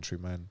with the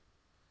Countryman.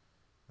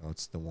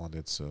 It's the one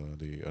that's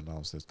they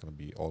announced that's gonna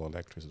be all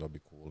electric. So that'll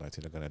be cool. I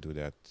think they're gonna do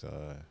that.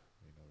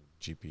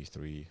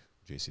 GP3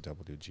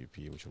 JCW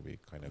GP, which will be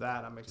kind of That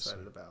cool I'm to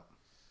excited see. about.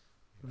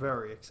 Yeah,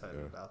 Very excited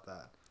yeah, about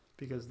that.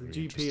 Because the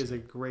very GP is a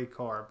interesting. great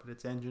car, but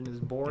its engine is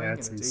boring Yeah, and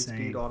it's its 8-speed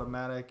insane.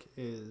 automatic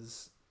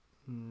is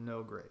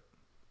no great.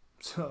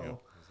 Yeah, So,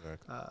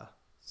 exactly. uh,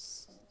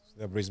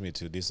 That brings me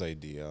to this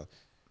idea.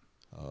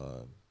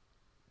 Uh,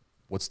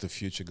 what's the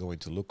future going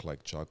to look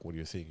like, Chuck? What do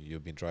you think?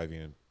 You've been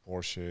driving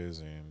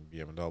Porsches and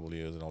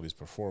BMWs and all these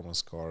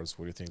performance cars.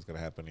 What do you think is going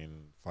to happen in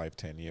 5,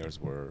 10 years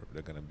where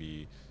they're going to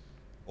be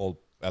all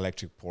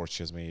electric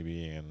Porsches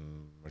maybe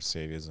and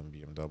Mercedes and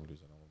BMWs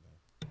and all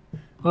of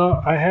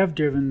Well, I have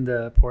driven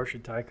the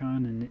Porsche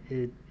Taycan, and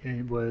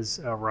it was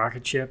a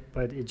rocket ship,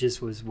 but it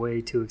just was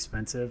way too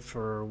expensive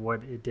for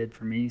what it did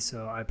for me,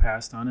 so I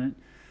passed on it.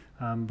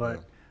 that?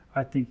 But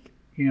I think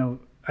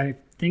I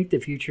think the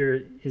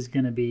future is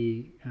going to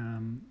be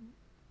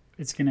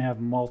it's going to have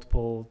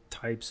multiple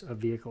types of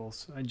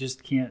vehicles. I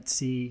just can't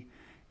see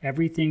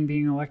everything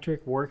being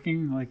electric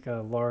working like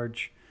a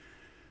large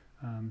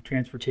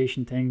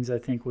transportation things. I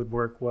think would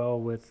work well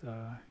with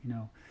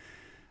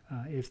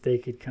if they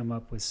could come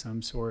up with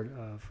some sort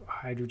of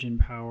hydrogen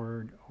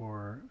powered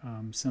or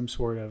some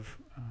sort of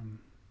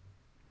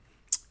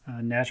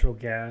natural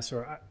gas,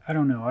 or I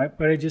don't know.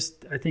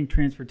 I think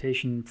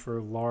transportation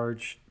for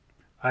large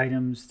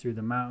items through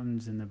the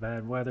mountains in the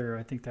bad weather,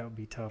 I think that would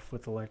be tough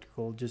with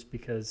electrical, just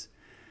because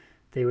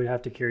they would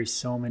have to carry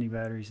so many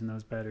batteries, and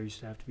those batteries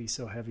would have to be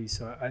so heavy.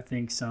 So I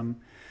think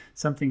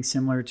something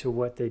similar to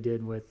what they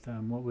did with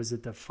what was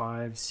it, the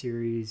 5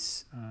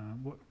 Series,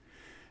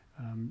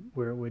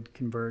 where it would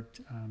convert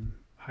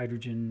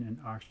hydrogen and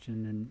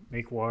oxygen and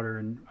make water,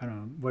 and I don't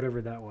know,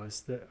 whatever that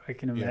was. That I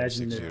can Yeah,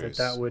 imagine 6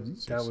 that would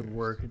Series. that 6 would Series.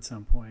 work at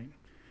some point.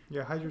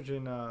 yeah,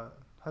 hydrogen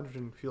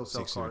fuel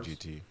cell 6 Series cars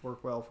GT.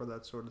 work well for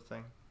that sort of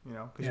thing.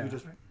 Because Yeah, you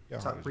just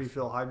Yeah,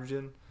 refill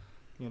hydrogen,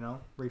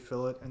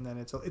 refill it, and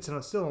then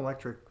still an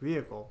electric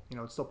vehicle.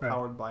 It's still Right.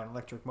 powered by an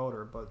electric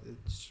motor, but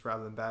it's just,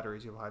 rather than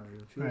batteries, you have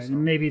hydrogen fuel right, cell.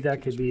 and maybe So that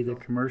you could just be the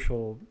refill.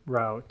 commercial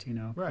route,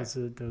 Right. because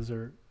those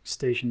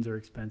stations are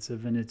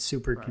expensive, and it's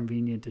super Right.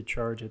 convenient to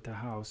charge at the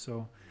house.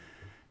 So,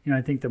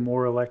 I think the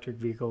more electric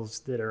vehicles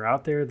that are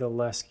out there, the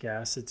less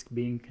gas it's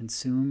being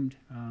consumed,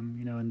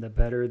 and the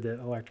better the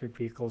electric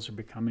vehicles are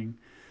becoming.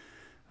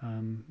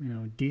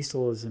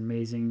 Diesel is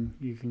amazing.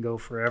 You can go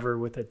forever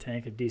with a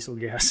tank of diesel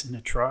gas in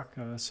a truck.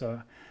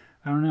 So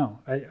I don't know.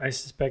 I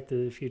suspect that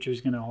the future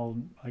is going to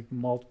hold like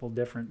multiple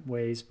different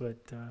ways, but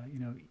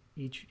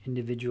each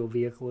individual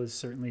vehicle is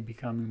certainly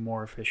becoming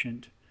more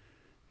efficient.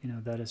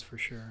 That is for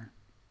sure.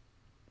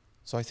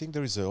 So I think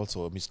there is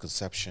also a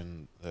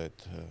misconception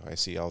that I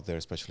see out there,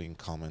 especially in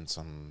comments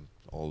on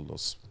all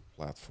those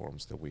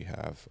platforms that we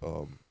have.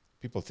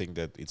 People think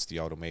that it's the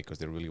automakers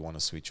that really want to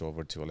switch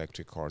over to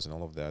electric cars and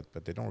all of that,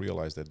 but they don't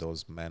realize that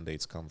those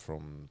mandates come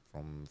from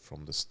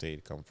the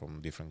state, come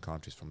from different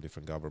countries, from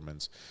different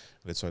governments.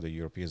 That's why the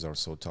Europeans are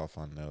so tough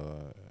on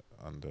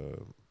the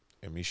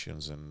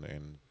emissions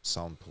and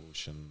sound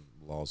pollution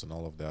laws and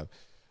all of that.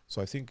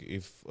 So I think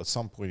if at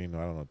some point in, I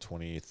don't know,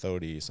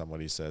 2030,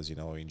 somebody says,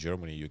 in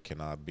Germany you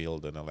cannot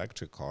build an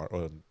electric car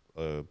or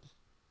a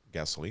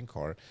gasoline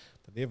car,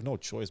 then they have no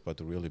choice but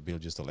to really build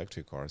just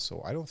electric cars.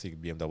 So I don't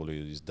think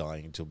BMW is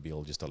dying to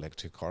build just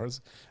electric cars.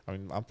 I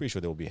mean, I'm pretty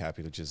sure they'll be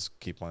happy to just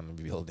keep on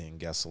building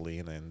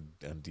gasoline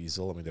and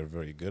diesel. I mean, they're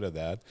very good at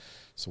that.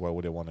 So why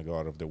would they want to go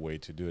out of their way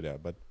to do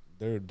that? But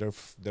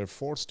they're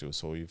forced to.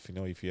 So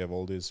if you have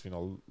all this,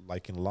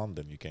 like in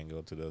London, you can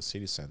go to the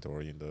city center,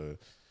 or in the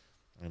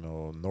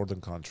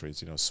northern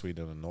countries,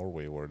 Sweden and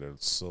Norway, where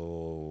there's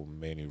so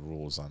many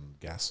rules on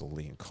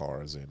gasoline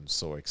cars and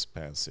so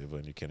expensive,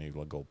 and you can't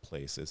even go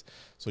places.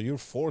 So you're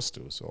forced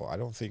to. So I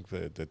don't think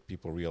that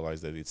people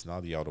realize that it's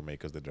not the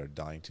automakers that are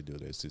dying to do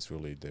this. It's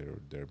really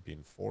they're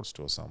being forced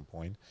to at some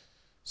point.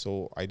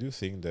 So I do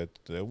think that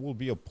there will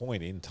be a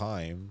point in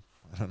time.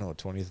 I don't know,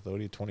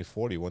 2030,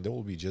 2040, when there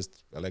will be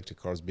just electric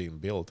cars being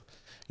built.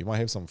 You might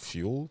have some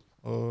fuel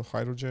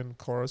hydrogen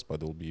cars, but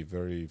there will be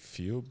very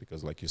few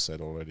because, like you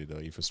said already, the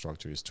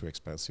infrastructure is too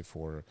expensive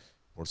for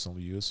personal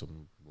use. So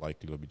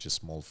likely it'll be just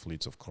small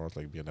fleets of cars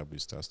like BMW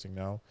is testing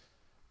now.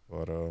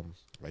 But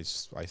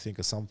I think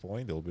at some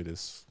point there'll be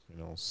this,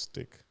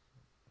 stick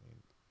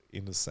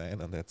in the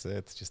sand, and that's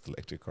it. Just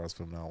electric cars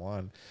from now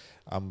on.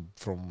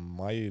 From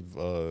my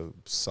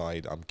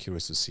side, I'm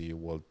curious to see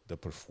what the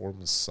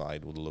performance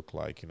side would look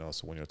like.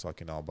 So when you're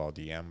talking now about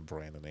the M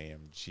brand and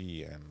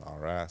AMG and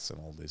RS and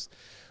all this,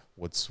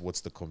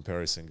 what's the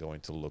comparison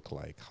going to look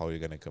like? How are you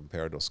going to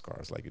compare those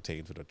cars? Like you take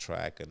it to the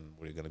track, and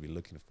what are you going to be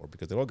looking for?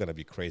 Because they're all going to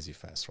be crazy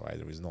fast, right?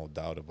 There is no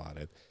doubt about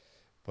it.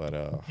 But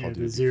how do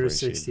you the 0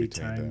 differentiate 60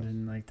 between time them?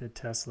 and like the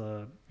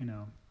Tesla,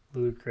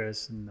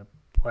 Ludicrous and the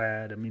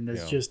Plaid. I mean,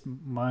 that's just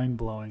mind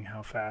blowing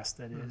how fast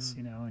that is,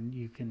 and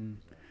you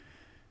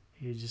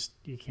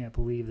can't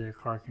believe their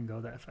car can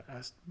go that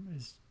fast.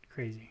 It's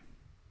crazy.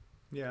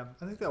 Yeah,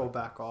 I think that will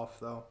back off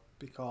though,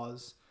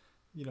 because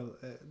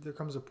there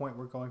comes a point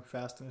where going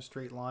fast in a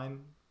straight line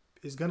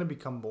is going to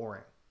become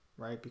boring,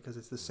 right? Because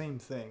it's the same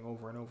thing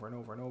over and over and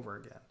over and over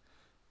again.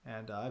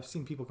 And I've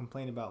seen people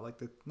complain about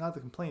not the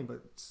complain,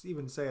 but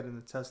even say it in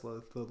the Tesla,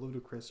 the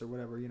Ludicrous or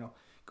whatever,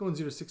 going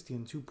 0 to 60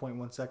 in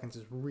 2.1 seconds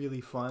is really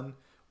fun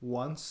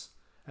once.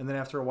 And then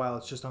after a while,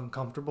 it's just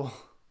uncomfortable.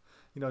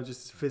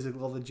 Just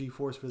physical, the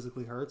G-force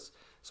physically hurts.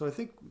 So I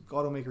think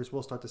automakers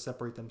will start to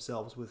separate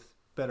themselves with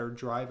better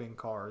driving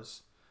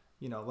cars.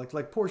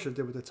 Like Porsche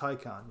did with the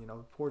Taycan.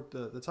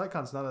 The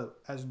Taycan's not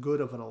as good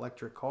of an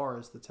electric car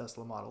as the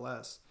Tesla Model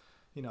S,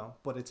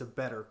 but it's a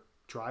better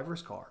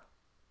driver's car.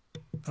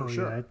 For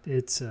sure. Yeah,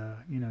 it's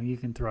you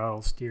can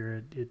throttle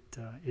steer it.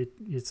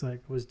 It's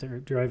like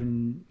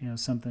driving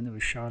something that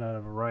was shot out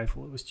of a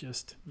rifle. It was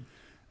just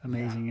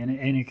amazing, and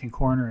it can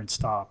corner and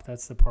stop.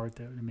 That's the part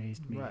that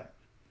amazed me.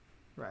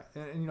 Right,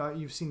 and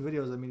you've seen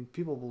videos. I mean,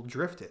 people will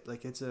drift it.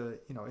 Like it's a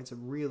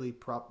really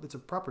it's a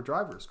proper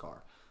driver's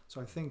car. So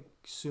I think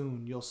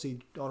soon you'll see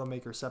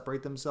automakers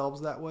separate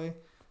themselves that way.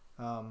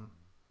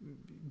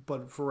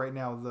 But for right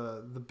now,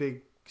 the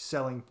big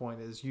selling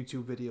point is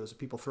YouTube videos of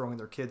people throwing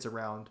their kids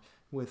around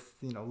with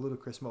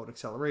ludicrous mode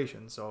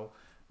acceleration. So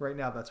right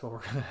now that's what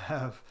we're gonna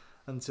have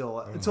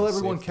until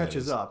everyone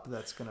catches up.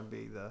 That's gonna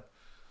be the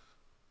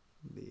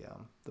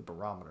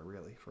barometer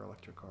really for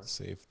electric cars.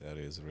 Safe that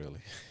is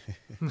really.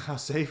 How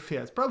safe?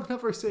 Yeah, it's probably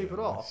not very safe at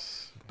all.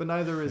 But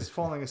neither is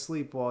falling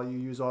asleep while you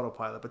use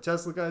autopilot. But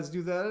Tesla guys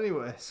do that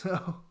anyway.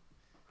 So.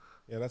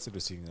 Yeah, that's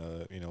interesting.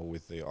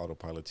 With the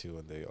autopilot too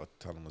and the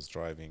autonomous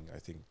driving, I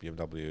think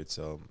BMW. It's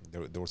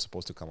they were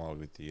supposed to come out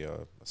with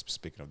the.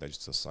 Speaking of that,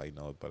 just a side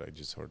note, but I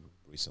just heard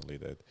recently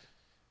that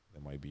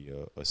there might be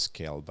a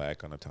scale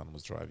back on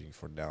autonomous driving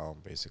for now.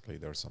 Basically,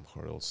 there are some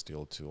hurdles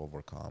still to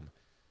overcome.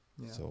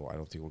 Yeah. So I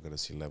don't think we're going to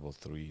see level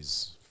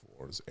 3s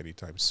for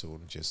anytime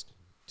soon. Just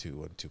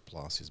 2 and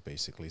 2+ is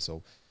basically.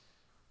 So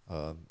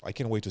I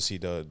can't wait to see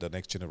the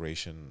next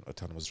generation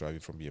autonomous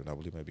driving from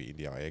BMW, maybe in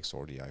the iX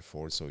or the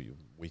i4. So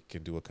we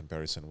can do a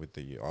comparison with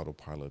the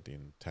autopilot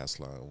in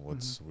Tesla and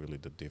what's really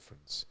the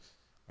difference.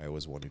 I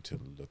always wanted to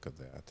look at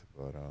that,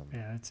 but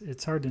yeah,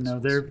 it's hard to know.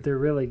 They're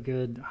really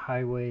good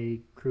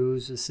highway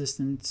cruise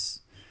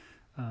assistants.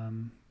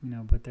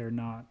 But they're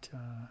not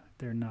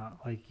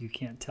like you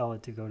can't tell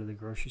it to go to the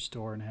grocery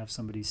store and have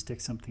somebody stick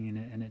something in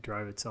it and it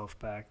drive itself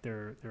back.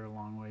 They're a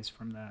long ways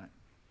from that.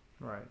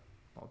 Right.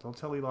 Well, don't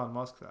tell Elon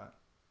Musk that.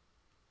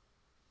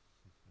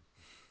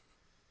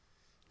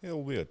 There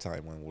will be a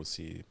time when we'll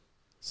see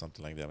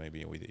something like that,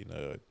 maybe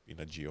in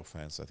a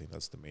geofence. I think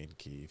that's the main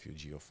key. If you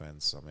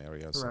geofence some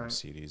areas, some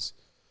cities,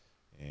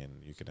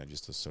 and you can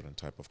adjust a certain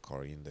type of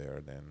car in there,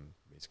 then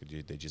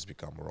basically they just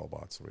become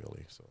robots,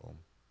 really. So it'll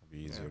be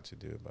easier to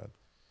do. But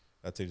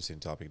that's an interesting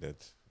topic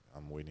that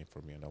I'm waiting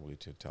for BMW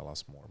to tell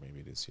us more,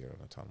 maybe this year,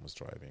 on autonomous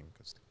driving,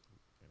 because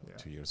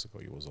 2 years ago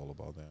it was all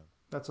about that.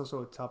 That's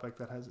also a topic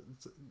that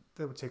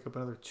would take up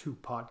another 2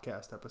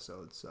 podcast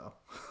episodes. So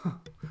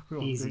we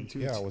won't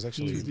Easy. I was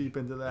actually too deep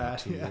into that.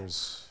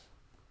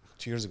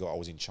 2 years ago, I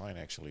was in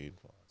China actually.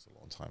 Well, it's a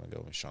long time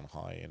ago in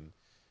Shanghai, and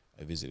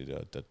I visited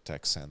the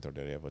tech center.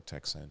 They have a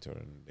tech center,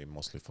 and they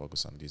mostly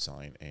focus on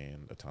design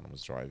and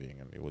autonomous driving.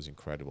 And it was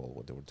incredible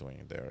what they were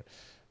doing there,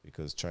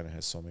 because China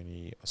has so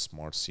many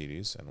smart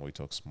cities. And when we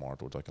talk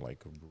smart, we're talking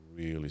like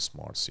really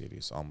smart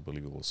cities,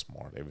 unbelievable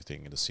smart.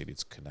 Everything in the city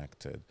is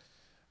connected.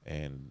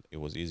 And it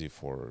was easy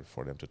for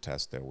them to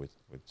test there with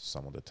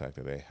some of the tech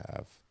that they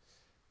have.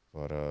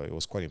 But it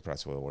was quite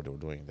impressive what they were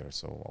doing there.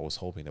 So I was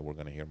hoping that we're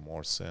going to hear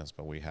more since,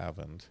 but we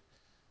haven't.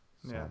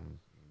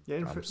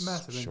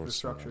 Massive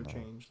infrastructure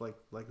change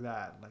like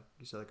that. Like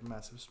you said, like a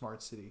massive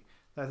smart city.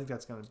 I think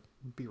that's going to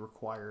be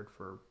required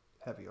for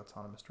heavy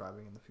autonomous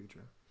driving in the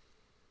future.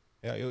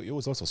 Yeah, it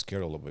was also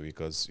scary a little bit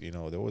because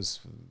there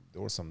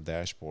were some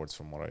dashboards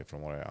from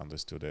what I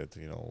understood that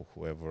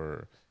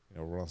whoever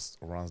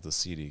runs the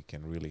city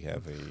can really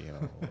have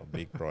a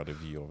big broader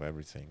view of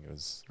everything. It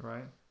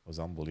was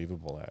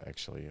unbelievable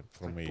actually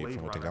from a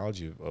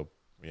technology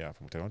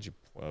from technology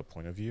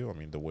point of view, I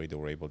mean, the way they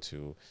were able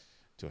to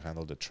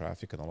handle the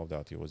traffic and all of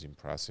that, it was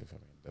impressive. I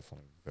mean,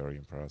 definitely very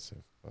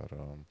impressive. But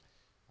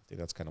I think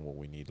that's kind of what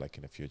we need, like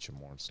in the future,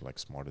 more it's like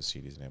smarter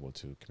cities and able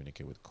to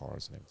communicate with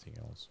cars and everything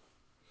else.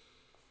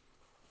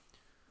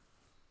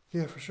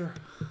 Yeah, for sure.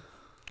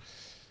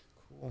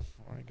 Cool.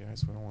 All right,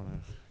 guys, we don't want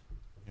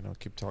to,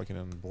 keep talking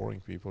and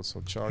boring people. So,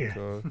 Chuck,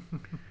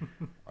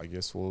 I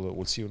guess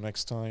we'll see you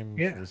next time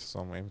with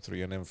some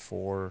M3 and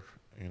M4,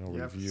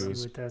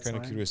 reviews. Kind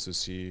of curious to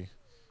see.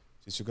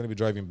 Since you're going to be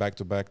driving back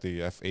to back the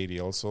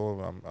F80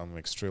 also, I'm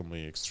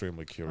extremely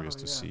curious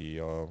to see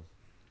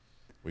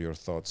what your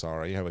thoughts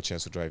are. You have a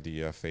chance to drive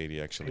the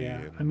F80 actually.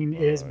 Yeah, I mean,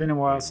 it's been a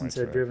while since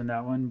I've driven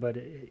that one, but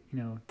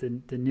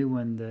the new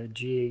one, the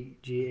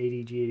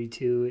G80,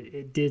 G82,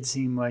 it did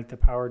seem like the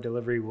power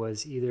delivery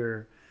was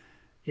either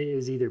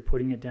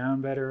putting it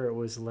down better, or it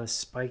was less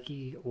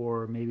spiky,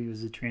 or maybe it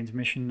was the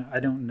transmission.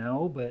 I don't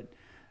know, but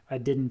I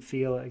didn't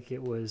feel like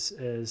it was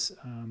as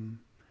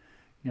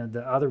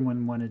the other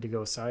one wanted to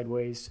go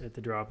sideways at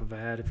the drop of a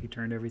hat if you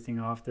turned everything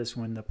off. This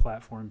one, the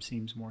platform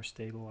seems more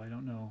stable. I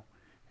don't know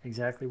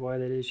exactly why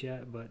that is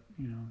yet, but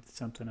it's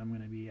something I'm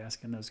going to be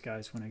asking those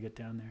guys when I get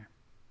down there.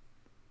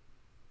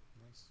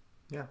 Nice.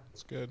 Yeah,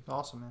 that's good.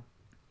 Awesome, man.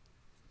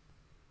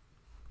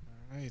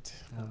 All right,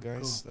 well,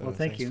 guys, cool. Well,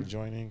 thank you for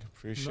joining.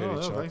 Appreciate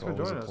it, Chuck. Thanks for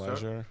Always joining a us,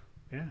 pleasure.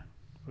 Chuck. Yeah,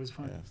 it was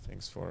fun. Yeah,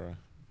 thanks for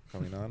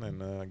coming on,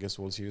 and I guess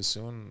we'll see you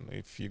soon.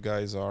 If you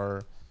guys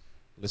are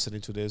listening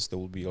to this, there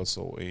will be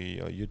also a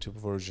YouTube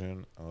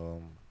version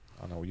on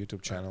our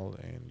YouTube channel,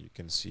 and you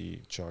can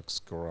see Chuck's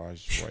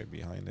garage right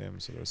behind him.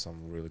 So there's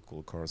some really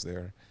cool cars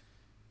there,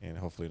 and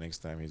hopefully next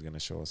time he's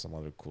gonna show us some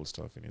other cool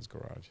stuff in his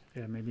garage.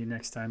 Yeah, maybe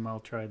next time I'll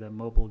try the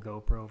mobile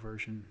GoPro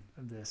version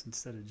of this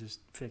instead of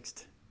just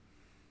fixed.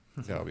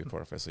 That'll be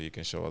perfect. So you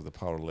can show us the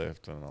power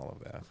lift and all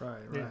of that.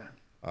 Right. Yeah.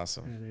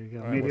 Awesome. Yeah, there you go.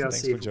 All right, Maybe well, I'll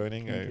thanks see for if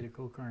joining. we can get a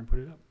cool car and put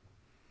it up.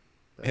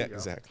 There you go.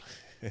 Exactly.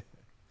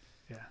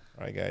 Yeah.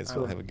 All right, guys.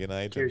 Cool. Well, have a good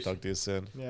night. Cheers. And talk to you soon. Yeah.